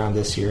first round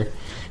this year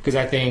because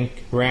I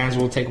think Rams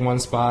will take one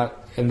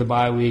spot in the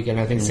bye week, and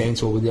I think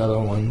Saints will be the other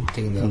one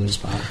taking the other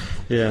spot.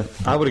 Yeah,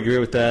 I would agree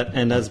with that.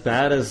 And as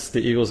bad as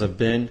the Eagles have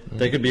been,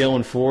 they could be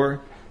 0-4.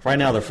 Right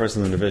now, they're first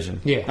in the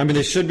division. Yeah. I mean,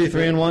 they should be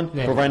 3-1,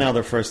 but right now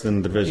they're first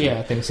in the division. Yeah,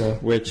 I think so.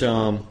 Which,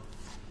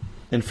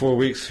 in 4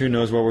 weeks, who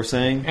knows what we're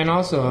saying? And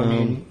also, I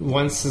mean,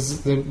 Wentz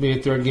is the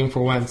third game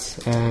for Wentz,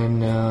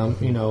 and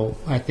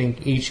I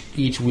think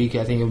each week,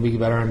 I think it'll be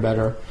better and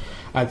better.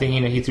 I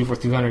think he threw for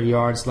 300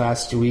 yards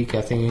last week.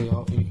 I think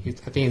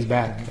he's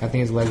back. I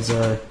think his legs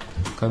are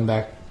coming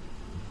back.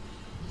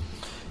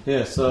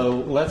 Yeah. So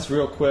let's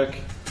real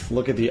quick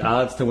look at the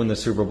odds to win the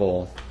Super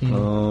Bowl.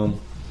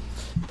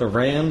 The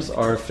Rams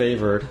are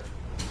favored,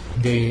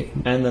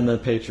 and then the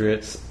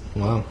Patriots.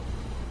 Wow.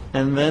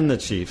 And then the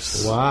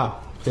Chiefs.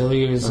 Wow.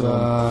 Philly is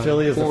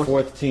the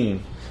fourth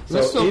team.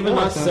 So even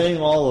not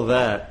saying all of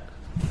that,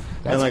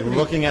 and like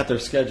looking at their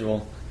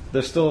schedule,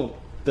 they're still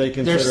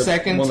consider they're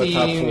second one of the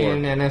top team four.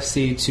 in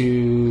NFC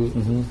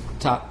to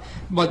top.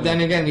 But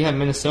then again, you have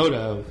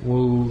Minnesota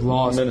who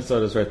lost.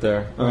 Minnesota's right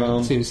there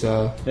too.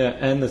 So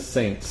and the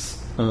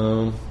Saints.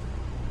 I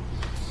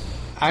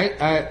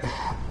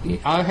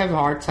have a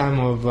hard time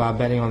of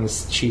betting on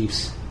the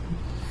Chiefs,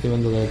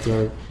 even though they're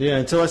third. Yeah,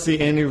 until I see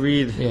Andy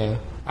Reid. Yeah,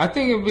 I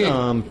think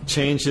it'll be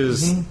change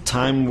his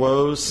time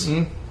woes.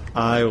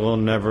 I will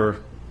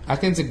never. I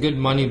think it's a good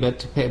money bet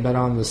to bet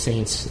on the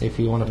Saints if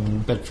you want to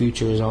bet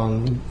futures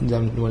on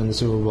them winning the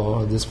Super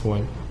Bowl at this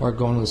point or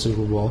going to the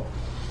Super Bowl.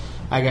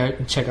 I got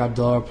to check out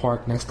Delaware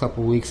Park next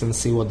couple of weeks and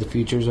see what the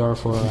futures are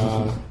for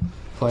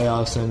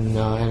playoffs and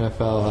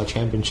NFL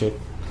championship.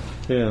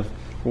 Yeah.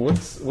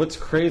 What's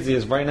crazy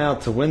is right now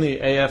to win the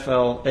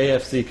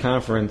AFC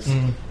conference,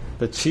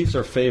 the Chiefs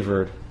are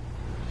favored.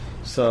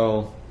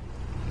 So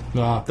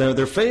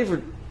they're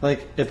favored.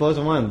 Like, it blows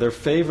my mind. They're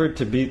favored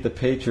to beat the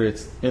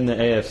Patriots in the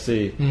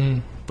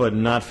AFC, but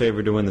not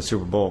favored to win the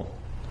Super Bowl.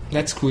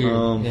 That's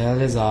weird. Yeah,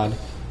 that is odd.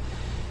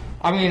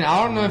 I mean,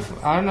 I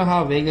don't know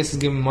how Vegas is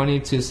giving money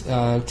to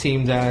a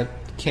team that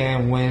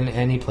can win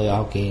any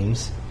playoff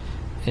games,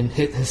 and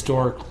hit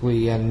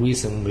historically and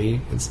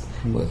recently. It's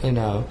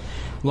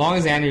long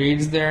as Andy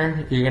Reid's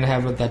there, you're gonna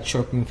have that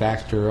choking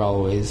factor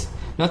always.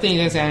 Nothing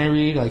against Andy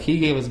Reid. Like, he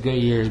gave us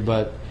good years,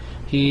 but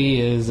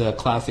he is a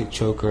classic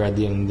choker at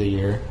the end of the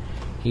year.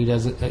 He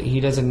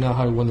doesn't know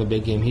how to win the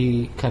big game.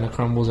 He kind of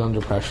crumbles under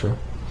pressure.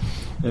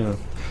 Yeah.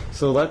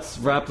 So let's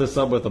wrap this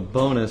up with a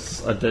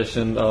bonus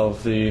edition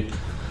of the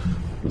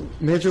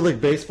Major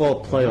League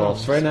Baseball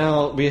playoffs. Right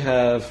now we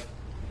have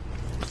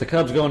the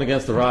Cubs going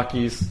against the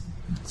Rockies.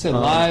 It's a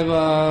live.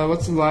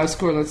 What's the live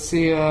score? Let's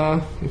see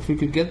if we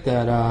could get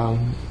that. I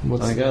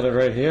got it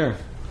right here.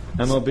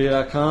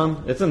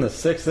 MLB.com. It's in the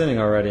 6th inning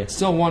already.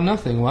 Still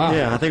 1-0. Wow.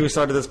 Yeah, I think we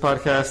started this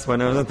podcast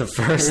when I was at the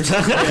first.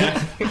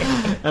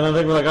 And I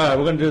think we're like, all right,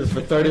 we're going to do this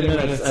for 30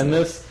 minutes. And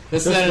this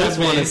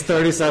one is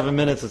 37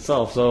 minutes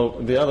itself. So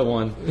the other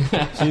one,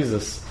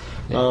 Jesus.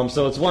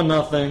 So it's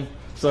 1-0.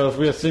 So if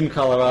we assume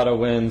Colorado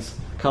wins,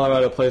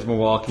 Colorado plays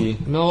Milwaukee.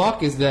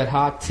 Milwaukee's that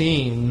hot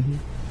team.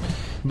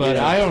 But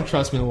I don't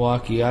trust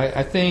Milwaukee.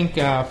 I think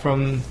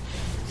from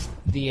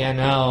the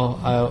NL,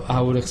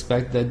 I would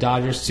expect the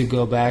Dodgers to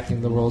go back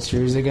in the World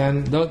Series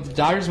again. The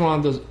Dodgers are one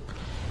of those.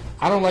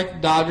 I don't like the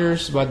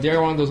Dodgers, but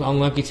they're one of those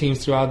unlucky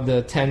teams throughout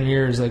the 10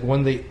 years. Like,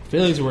 when the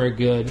Phillies were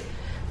good,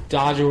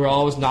 Dodgers were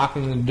always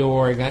knocking on the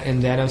door in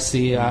the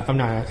NLCS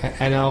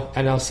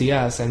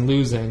and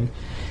losing.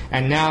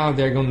 And now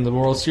they're going to the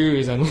World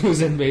Series and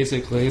losing,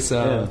 basically.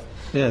 So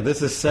yeah,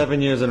 this is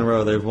 7 years in a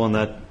row they've won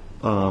that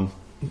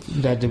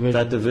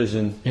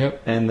division.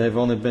 Yep. And they've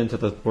only been to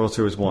the World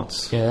Series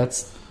once. Yeah,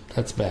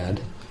 that's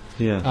bad.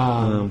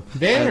 Yeah.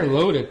 They're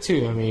loaded,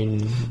 too. I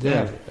mean, they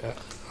have a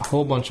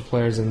whole bunch of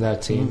players in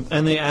that team.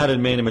 And they added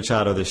Manny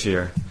Machado this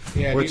year,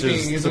 which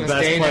is the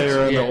best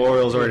player in the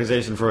Orioles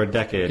organization for a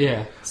decade.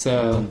 Yeah.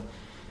 So,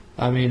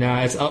 I mean,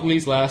 it's at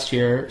least last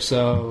year.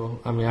 So,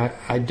 I mean,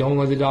 I don't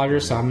like the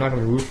Dodgers, so I'm not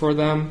going to root for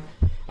them.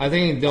 I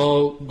think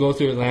they'll go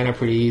through Atlanta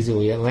pretty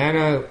easily.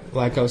 Atlanta,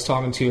 like I was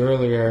talking to you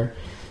earlier,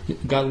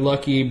 got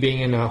lucky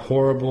being in a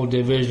horrible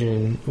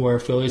division where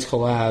Phillies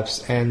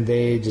collapsed, and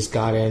they just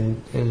got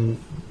in,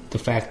 and the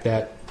fact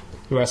that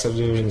the rest of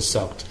the division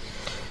sucked.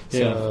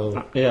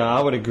 So, yeah, I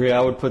would agree.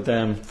 I would put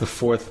them the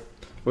 4th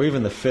or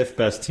even the 5th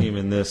best team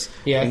in this.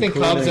 Yeah, I think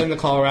Cubs and the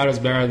Colorado is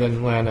better than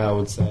Atlanta, I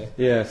would say.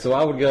 Yeah, so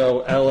I would go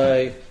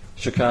LA,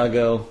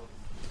 Chicago,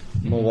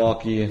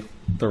 Milwaukee,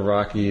 the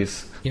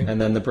Rockies, and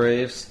then the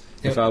Braves.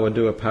 If I would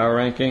do a power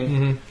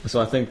ranking.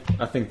 So I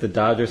think the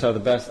Dodgers are the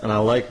best, and I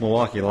like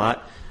Milwaukee a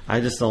lot. I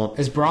just don't.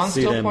 Is Braun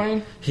see still them.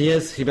 playing? He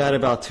is. He batted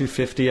about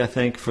 250, I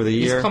think, for the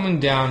year. He's coming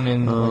down,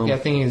 and I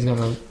think he's going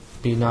to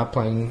be not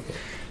playing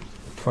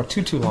for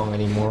too long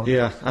anymore.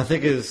 Yeah, I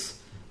think his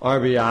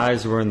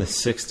RBIs were in the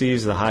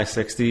 60s, the high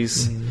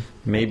 60s,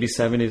 maybe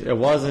 70s. It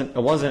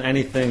wasn't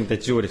anything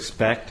that you would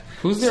expect.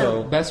 Who's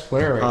their best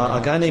player right now?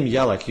 A guy named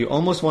Yelich. He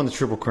almost won the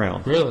Triple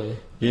Crown. Really?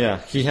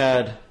 Yeah, he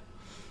had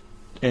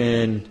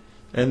in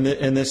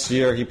this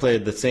year he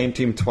played the same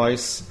team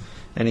twice,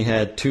 and he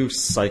had 2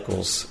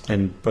 cycles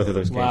in both of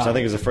those games. Wow. So I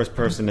think he's the first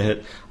person to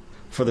hit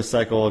for the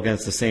cycle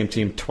against the same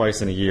team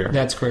twice in a year.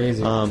 That's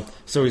crazy.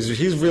 So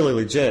he's really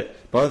legit.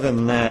 But other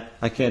than that,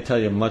 I can't tell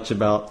you much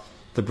about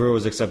the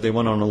Brewers except they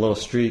went on a little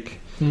streak.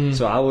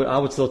 So I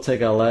would still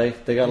take LA.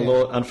 They got a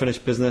little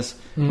unfinished business.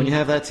 When you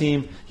have that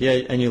team,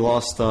 and you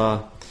lost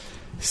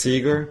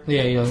Seager.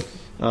 Yeah.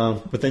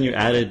 But then you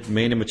added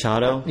Manny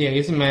Machado. Yeah,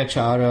 he's a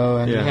Machado,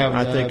 and you have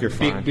I think you're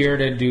fine. Big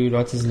bearded dude.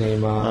 What's his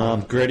name?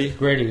 Gritty.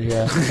 Gritty.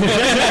 Yeah.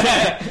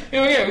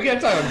 Yeah, we gotta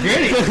talk about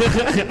Gritty.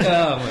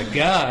 Oh my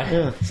god.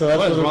 Yeah. So that's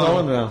what we're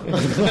calling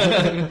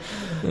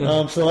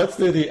now. So let's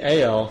do the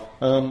AL.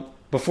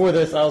 before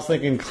this, I was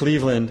thinking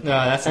Cleveland. No,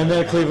 that's and not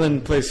then bad.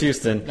 Cleveland plays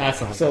Houston.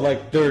 That's not so bad.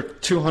 like they're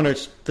 200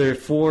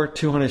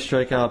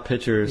 strikeout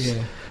pitchers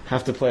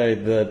have to play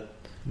the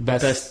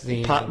best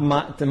team.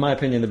 in my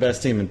opinion, the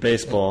best team in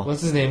baseball.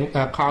 What's his name?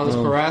 Carlos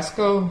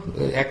Carrasco,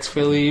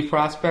 ex-Philly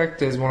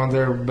prospect, is one of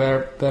their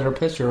better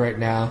pitcher right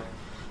now.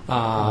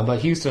 But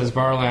Houston's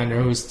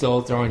Verlander, who's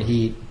still throwing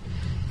heat.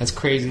 That's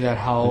crazy that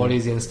how old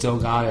he's and still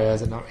got it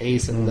as an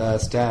ace in the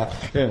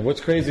staff. Yeah, what's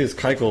crazy is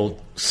Keuchel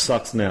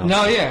sucks now.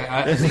 No, yeah.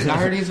 I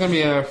heard he's going to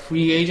be a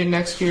free agent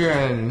next year,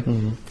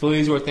 and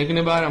Phillies were thinking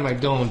about it. I'm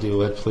like, don't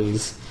do it,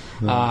 please.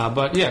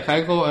 But yeah,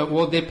 Keuchel,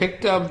 well, they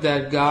picked up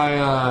that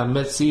guy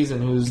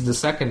mid-season who's the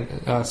second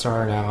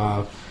star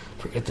now.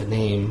 Forget the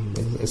name.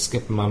 It's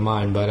skipping my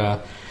mind.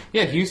 But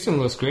yeah,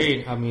 Houston looks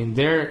great. I mean,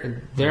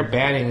 their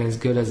batting is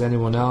as good as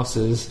anyone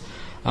else's.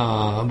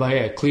 But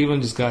yeah,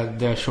 Cleveland just got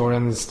their short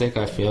end of the stick,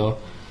 I feel.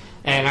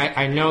 And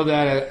I know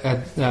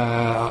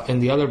that in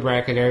the other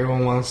bracket,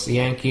 everyone wants the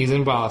Yankees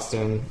in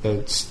Boston.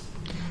 That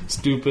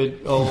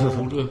stupid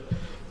old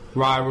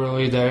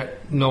rivalry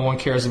that no one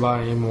cares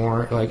about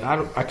anymore. Like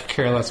I could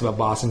care less about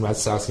Boston Red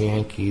Sox and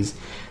Yankees.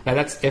 Now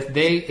that's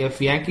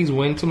if Yankees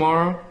win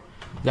tomorrow,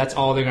 that's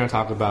all they're going to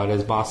talk about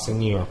is Boston,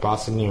 New York,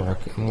 Boston, New York.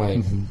 I'm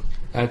like,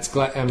 that's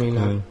glad. I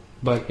mean.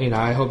 But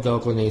I hope the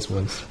Oakland A's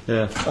wins.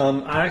 Yeah,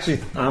 I'm actually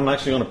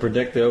going to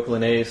predict the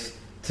Oakland A's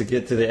to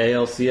get to the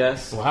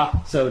ALCS.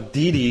 Wow. So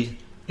Didi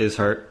is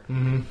hurt.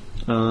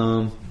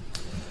 The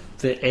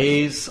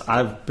A's,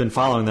 I've been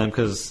following them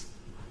because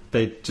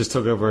they just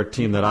took over a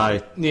team that I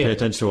pay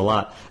attention to a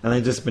lot, and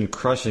they've just been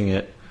crushing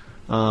it.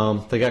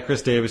 They got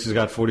Chris Davis, who's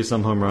got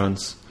 40-some home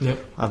runs. Yep.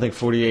 I think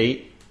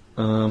 48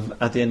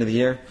 at the end of the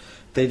year.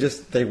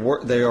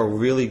 They are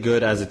really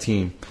good as a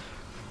team.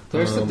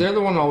 They're the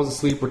one always a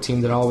sleeper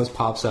team that always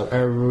pops up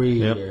every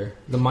year.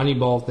 The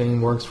Moneyball thing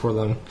works for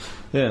them.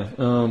 Yeah,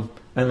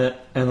 and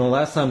the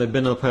last time they've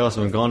been to the playoffs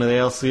and gone to the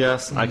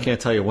LCS, I can't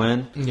tell you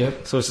when.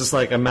 Yep. So it's just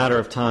like a matter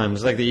of time.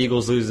 It's like the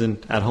Eagles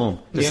losing at home.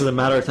 This is a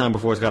matter of time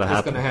before it's got to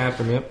happen. It's going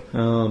to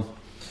happen. Yep.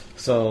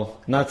 So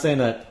not saying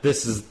that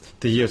this is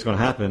the year it's going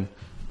to happen.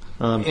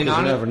 Because you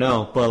never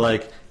know. But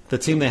like the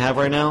team they have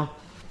right now,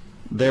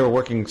 they were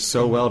working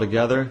so well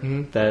together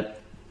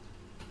that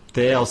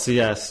the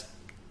ALCS.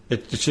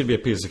 It should be a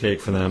piece of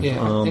cake for them.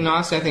 Yeah, and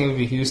honestly, I think it would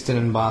be Houston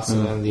and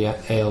Boston and the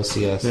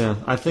ALCS. Yeah,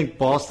 I think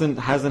Boston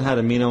hasn't had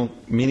a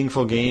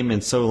meaningful game in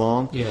so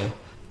long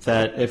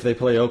that if they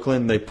play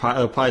Oakland,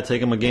 it'll probably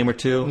take them a game or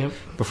two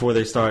before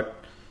they start,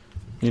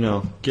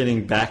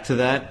 getting back to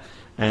that.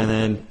 And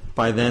then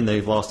by then,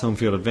 they've lost home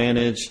field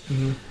advantage.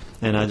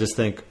 And I just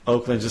think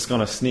Oakland's just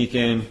going to sneak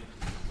in.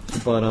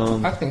 But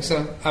I think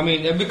so. I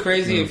mean, it'd be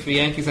crazy if the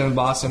Yankees and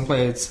Boston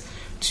played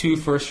two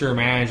first-year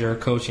manager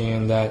coaching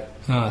in that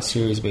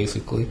series,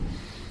 basically,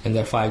 in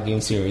that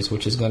 5-game series,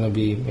 which is going to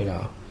be,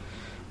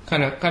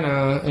 kind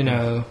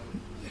of,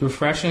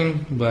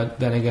 refreshing. But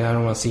then again, I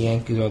don't want to see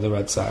Yankees or the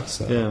Red Sox.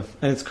 So. Yeah,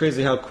 and it's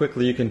crazy how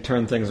quickly you can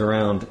turn things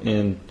around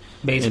in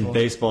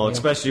baseball,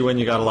 especially when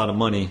you got a lot of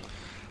money.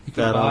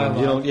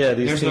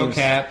 There's teams, no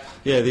cap.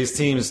 Yeah, these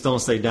teams don't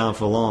stay down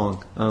for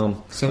long.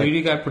 So who do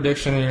you got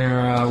prediction in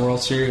your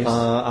World Series?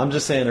 I'm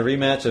just saying a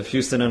rematch of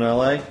Houston and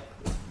LA.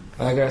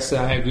 I guess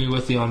I agree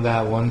with you on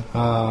that one.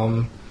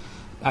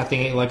 I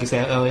think, like you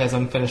said, LA has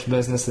unfinished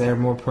business. They're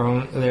more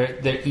prone.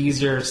 They're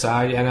easier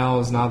side.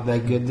 NL is not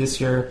that good this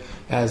year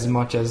as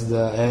much as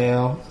the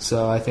AL,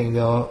 so I think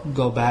they'll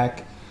go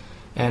back.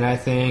 And I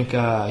think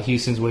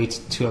Houston's way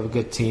to have a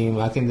good team.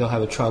 I think they'll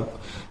have a trouble.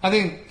 I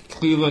think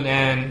Cleveland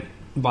and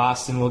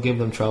Boston will give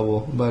them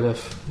trouble, but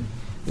if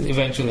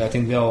eventually, I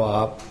think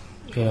they'll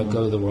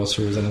go to the World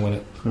Series and win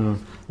it.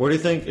 What do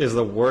you think is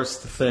the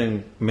worst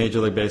thing Major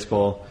League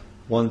Baseball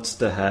wants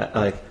to have?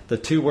 Like the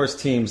two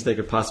worst teams they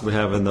could possibly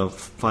have in the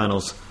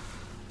finals.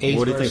 A's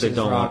what do you think they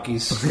don't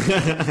Rockies.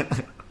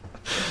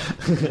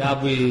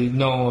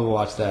 No one will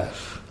watch that.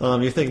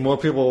 You think more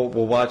people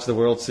will watch the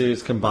World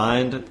Series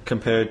combined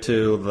compared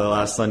to the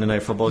last Sunday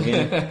Night Football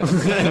game? No,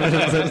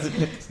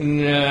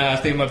 I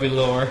think it might be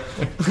lower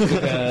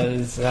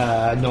because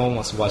no one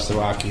wants to watch the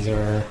Rockies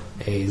or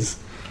A's.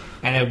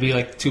 And it would be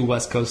like two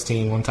West Coast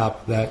teams on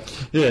top of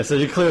that. Yeah, so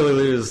you clearly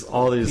lose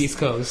all these... East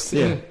Coast.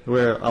 Yeah,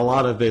 where a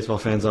lot of baseball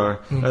fans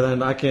are. And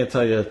then I can't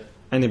tell you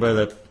anybody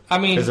that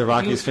is a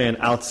Rockies fan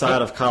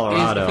outside of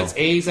Colorado. If it's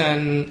A's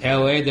and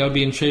LA, they'll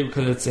be intrigued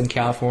because it's in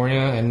California.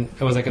 And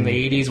it was like in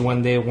the 80s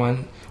when they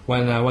won...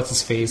 When, what's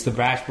his face? The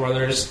Brash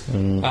brothers,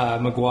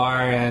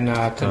 McGuire and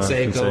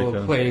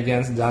Canseco played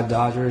against the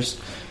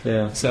Dodgers.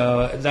 Yeah.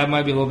 So that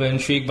might be a little bit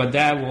intrigued, but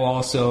that will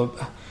also...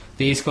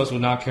 The East Coast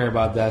would not care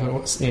about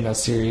that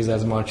series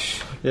as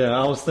much. Yeah,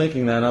 I was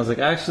thinking that. And I was like,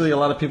 actually, a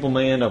lot of people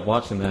may end up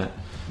watching that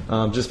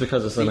just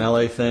because it's an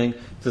LA thing.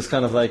 Just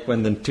kind of like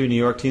when the two New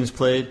York teams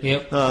played.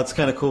 Yep. It's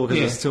kind of cool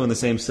because it's two in the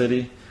same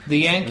city. The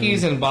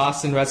Yankees and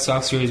Boston Red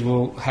Sox series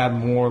will have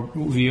more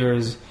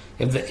viewers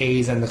if the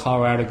A's and the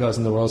Colorado goes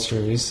in the World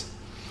Series.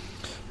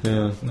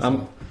 Yeah,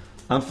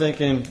 I'm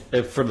thinking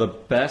if for the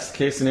best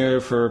case scenario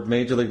for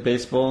Major League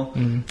Baseball,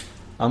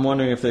 I'm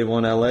wondering if they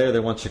want LA or they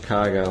want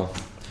Chicago.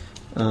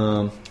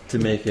 to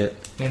make it.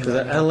 And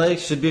Because LA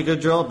should be a good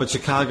draw, but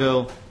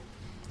Chicago,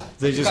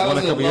 they just won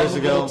a couple years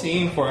ago.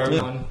 Team for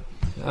everyone.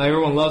 Yeah.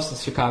 Everyone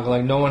loves Chicago.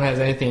 Like no one has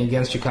anything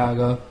against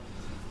Chicago.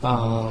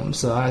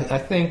 So I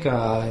think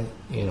I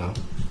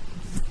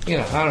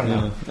don't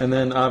know. And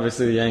then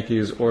obviously the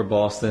Yankees or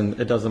Boston,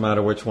 it doesn't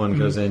matter which one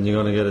goes in.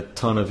 You're going to get a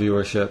ton of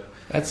viewership.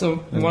 That's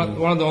one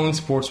of the only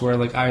sports where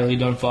like I really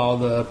don't follow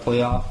the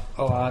playoff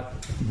a lot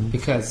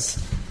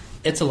because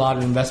it's a lot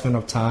of investment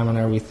of time and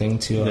everything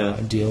to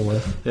deal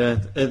with. Yeah,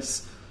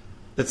 it's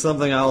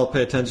something I'll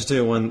pay attention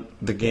to when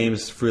the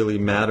games really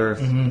matter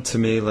to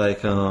me, like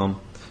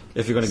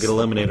if you're going to get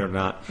eliminated or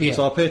not. Yeah.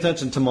 So I'll pay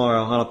attention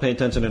tomorrow, and I'll pay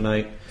attention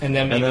tonight. And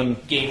then maybe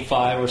Game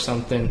 5 or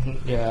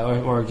something,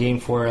 or Game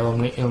 4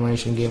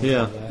 elimination game.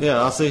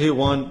 Yeah, I'll see who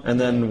won, and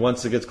then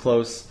once it gets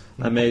close,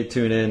 I may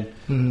tune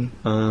in.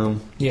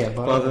 But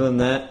other than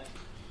that,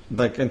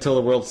 like until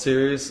the World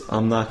Series,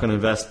 I'm not going to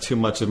invest too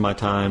much of my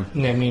time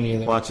me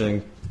neither.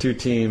 Watching two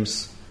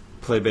teams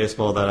play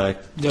baseball that I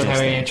don't have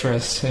any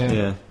interest.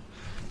 Yeah.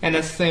 And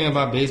that's the thing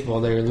about baseball,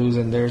 they're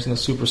losing. There's no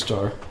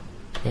superstar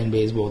in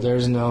baseball.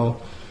 There's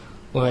no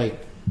a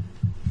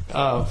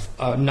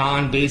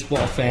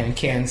non-baseball fan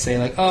can say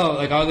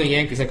the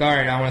Yankees, all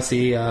right, I want to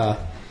see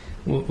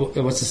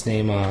what's his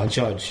name,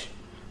 Judge,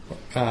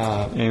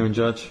 Aaron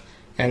Judge,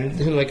 and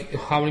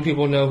how many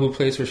people know who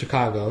plays for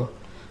Chicago,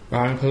 or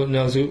how many people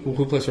knows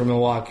who plays for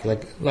Milwaukee?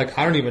 Like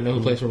I don't even know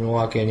who plays for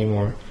Milwaukee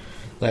anymore.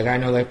 Like I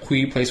know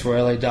Qui plays for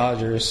LA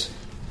Dodgers,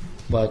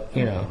 but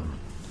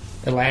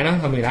Atlanta.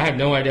 I mean, I have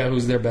no idea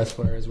who's their best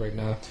player is right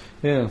now.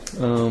 Yeah.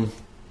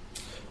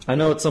 I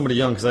know it's somebody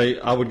young because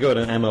I would go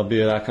to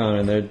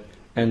MLB.com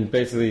and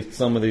basically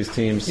some of these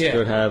teams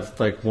would have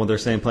they're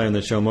saying playing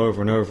they show them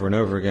over and over and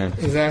over again.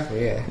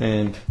 Exactly, yeah.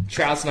 And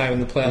Trout's not even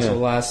in the playoffs for the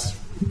last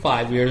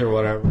 5 years or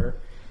whatever.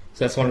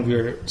 So that's one of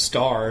your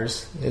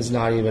stars is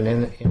not even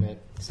in it.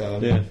 So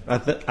yeah,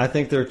 I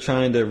think they're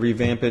trying to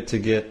revamp it to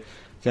get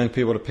young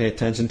people to pay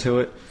attention to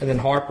it. And then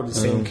Harper, the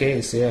same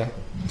case, yeah.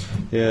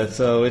 Yeah,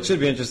 so it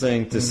should be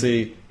interesting to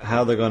see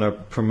how they're going to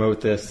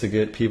promote this to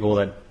get people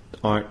that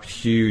aren't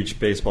huge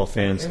baseball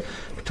fans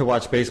to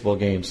watch baseball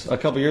games. A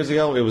couple years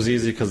ago, it was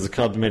easy because the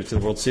Cubs made it to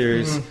the World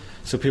Series,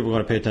 so people are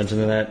going to pay attention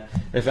to that.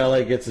 If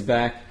LA gets it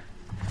back,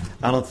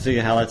 I don't see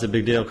how that's a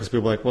big deal because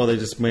people are like, well, they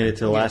just made it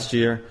to last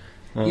year.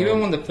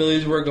 Even when the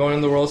Phillies were going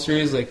in the World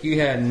Series,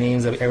 you had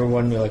names of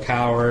everyone knew, like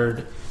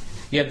Howard.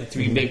 You have the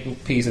three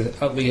big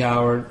pieces, Utley,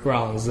 Howard,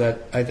 Rollins,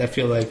 that I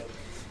feel like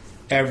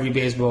every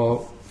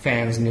baseball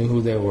fans knew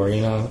who they were,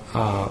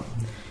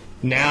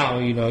 Now,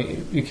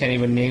 you can't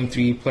even name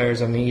three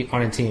players on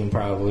a team,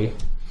 probably.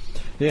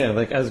 Yeah,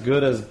 as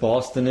good as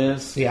Boston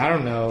is. Yeah, I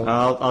don't know.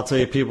 I'll tell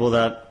you people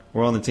that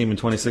were on the team in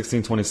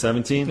 2016,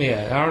 2017.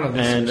 Yeah, I don't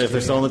know. And if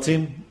they're still on the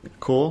team,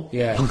 cool.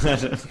 Yeah.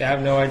 I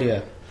have no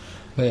idea.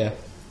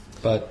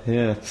 But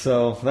yeah,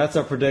 so that's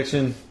our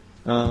prediction.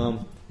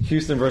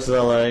 Houston versus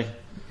LA.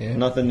 Yeah.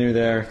 Nothing new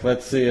there.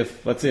 Let's see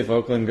if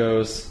Oakland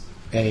goes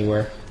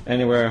anywhere,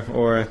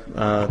 or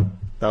that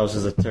was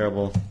just a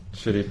terrible,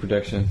 shitty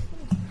prediction.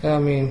 I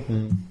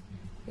mean,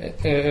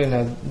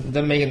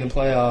 them making the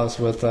playoffs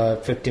with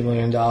a $50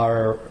 million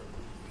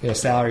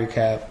salary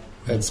cap,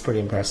 it's pretty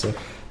impressive.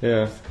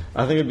 Yeah,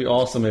 I think it'd be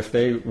awesome if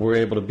they were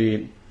able to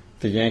beat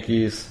the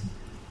Yankees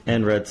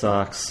and Red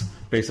Sox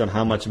based on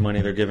how much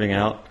money they're giving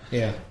out.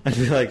 Yeah, I'd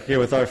be like, here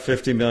with our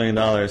 $50 million,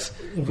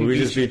 we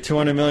just beat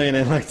 $200 million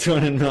and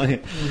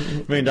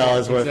 $200 million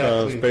worth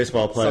of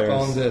baseball players.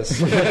 Suck on this.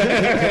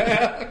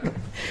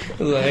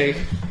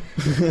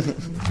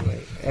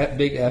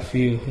 Big F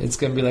you. It's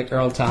going to be like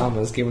Earl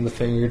Thomas giving the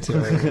finger to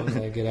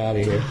everyone. Get out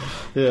of here.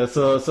 Yeah,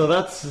 so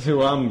that's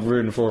who I'm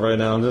rooting for right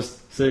now. I'm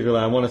just secretly,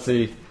 I want to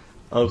see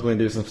Oakland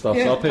do some stuff.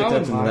 So I'll pay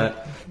attention to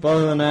that. But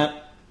other than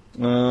that,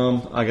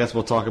 I guess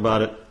we'll talk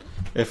about it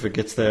if it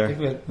gets there. If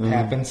it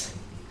happens.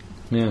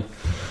 Yeah.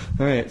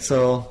 All right,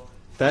 so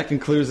that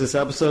concludes this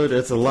episode.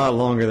 It's a lot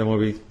longer than what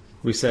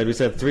we said. We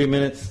said 3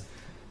 minutes,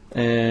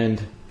 and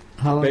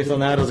based on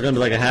that, it was going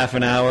to be a half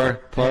an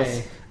hour plus.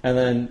 Hey. And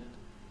then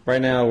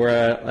right now we're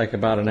at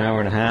about an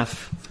hour and a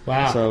half.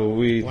 Wow. So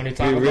when you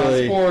talk about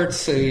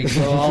sports, you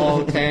go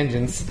all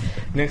tangents.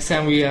 Next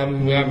time we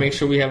gotta make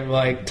sure we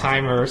have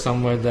timer or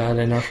something like that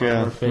in our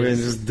phone. Yeah, we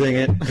just ding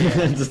it.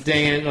 Yeah, just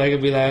ding it.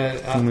 It'd be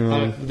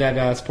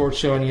that sports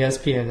show on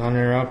ESPN,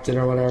 Uninterrupted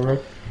or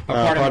whatever.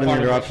 Pardon the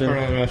interruption.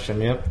 Pardon the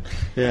interruption. Yep.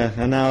 Yeah,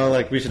 and now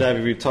we should have,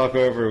 if we talk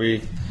over,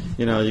 you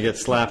get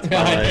slapped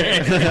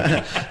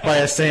by by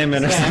a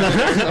salmon or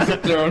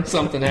something. Throwing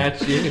something at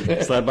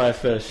you. Slapped by a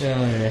fish.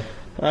 Yeah.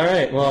 All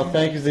right. Well,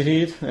 thank you,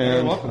 Zahid,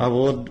 and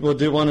we'll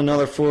do one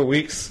another 4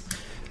 weeks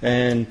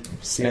and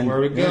see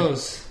where it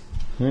goes.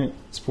 Right.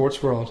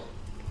 Sports world.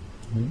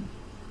 Mm-hmm.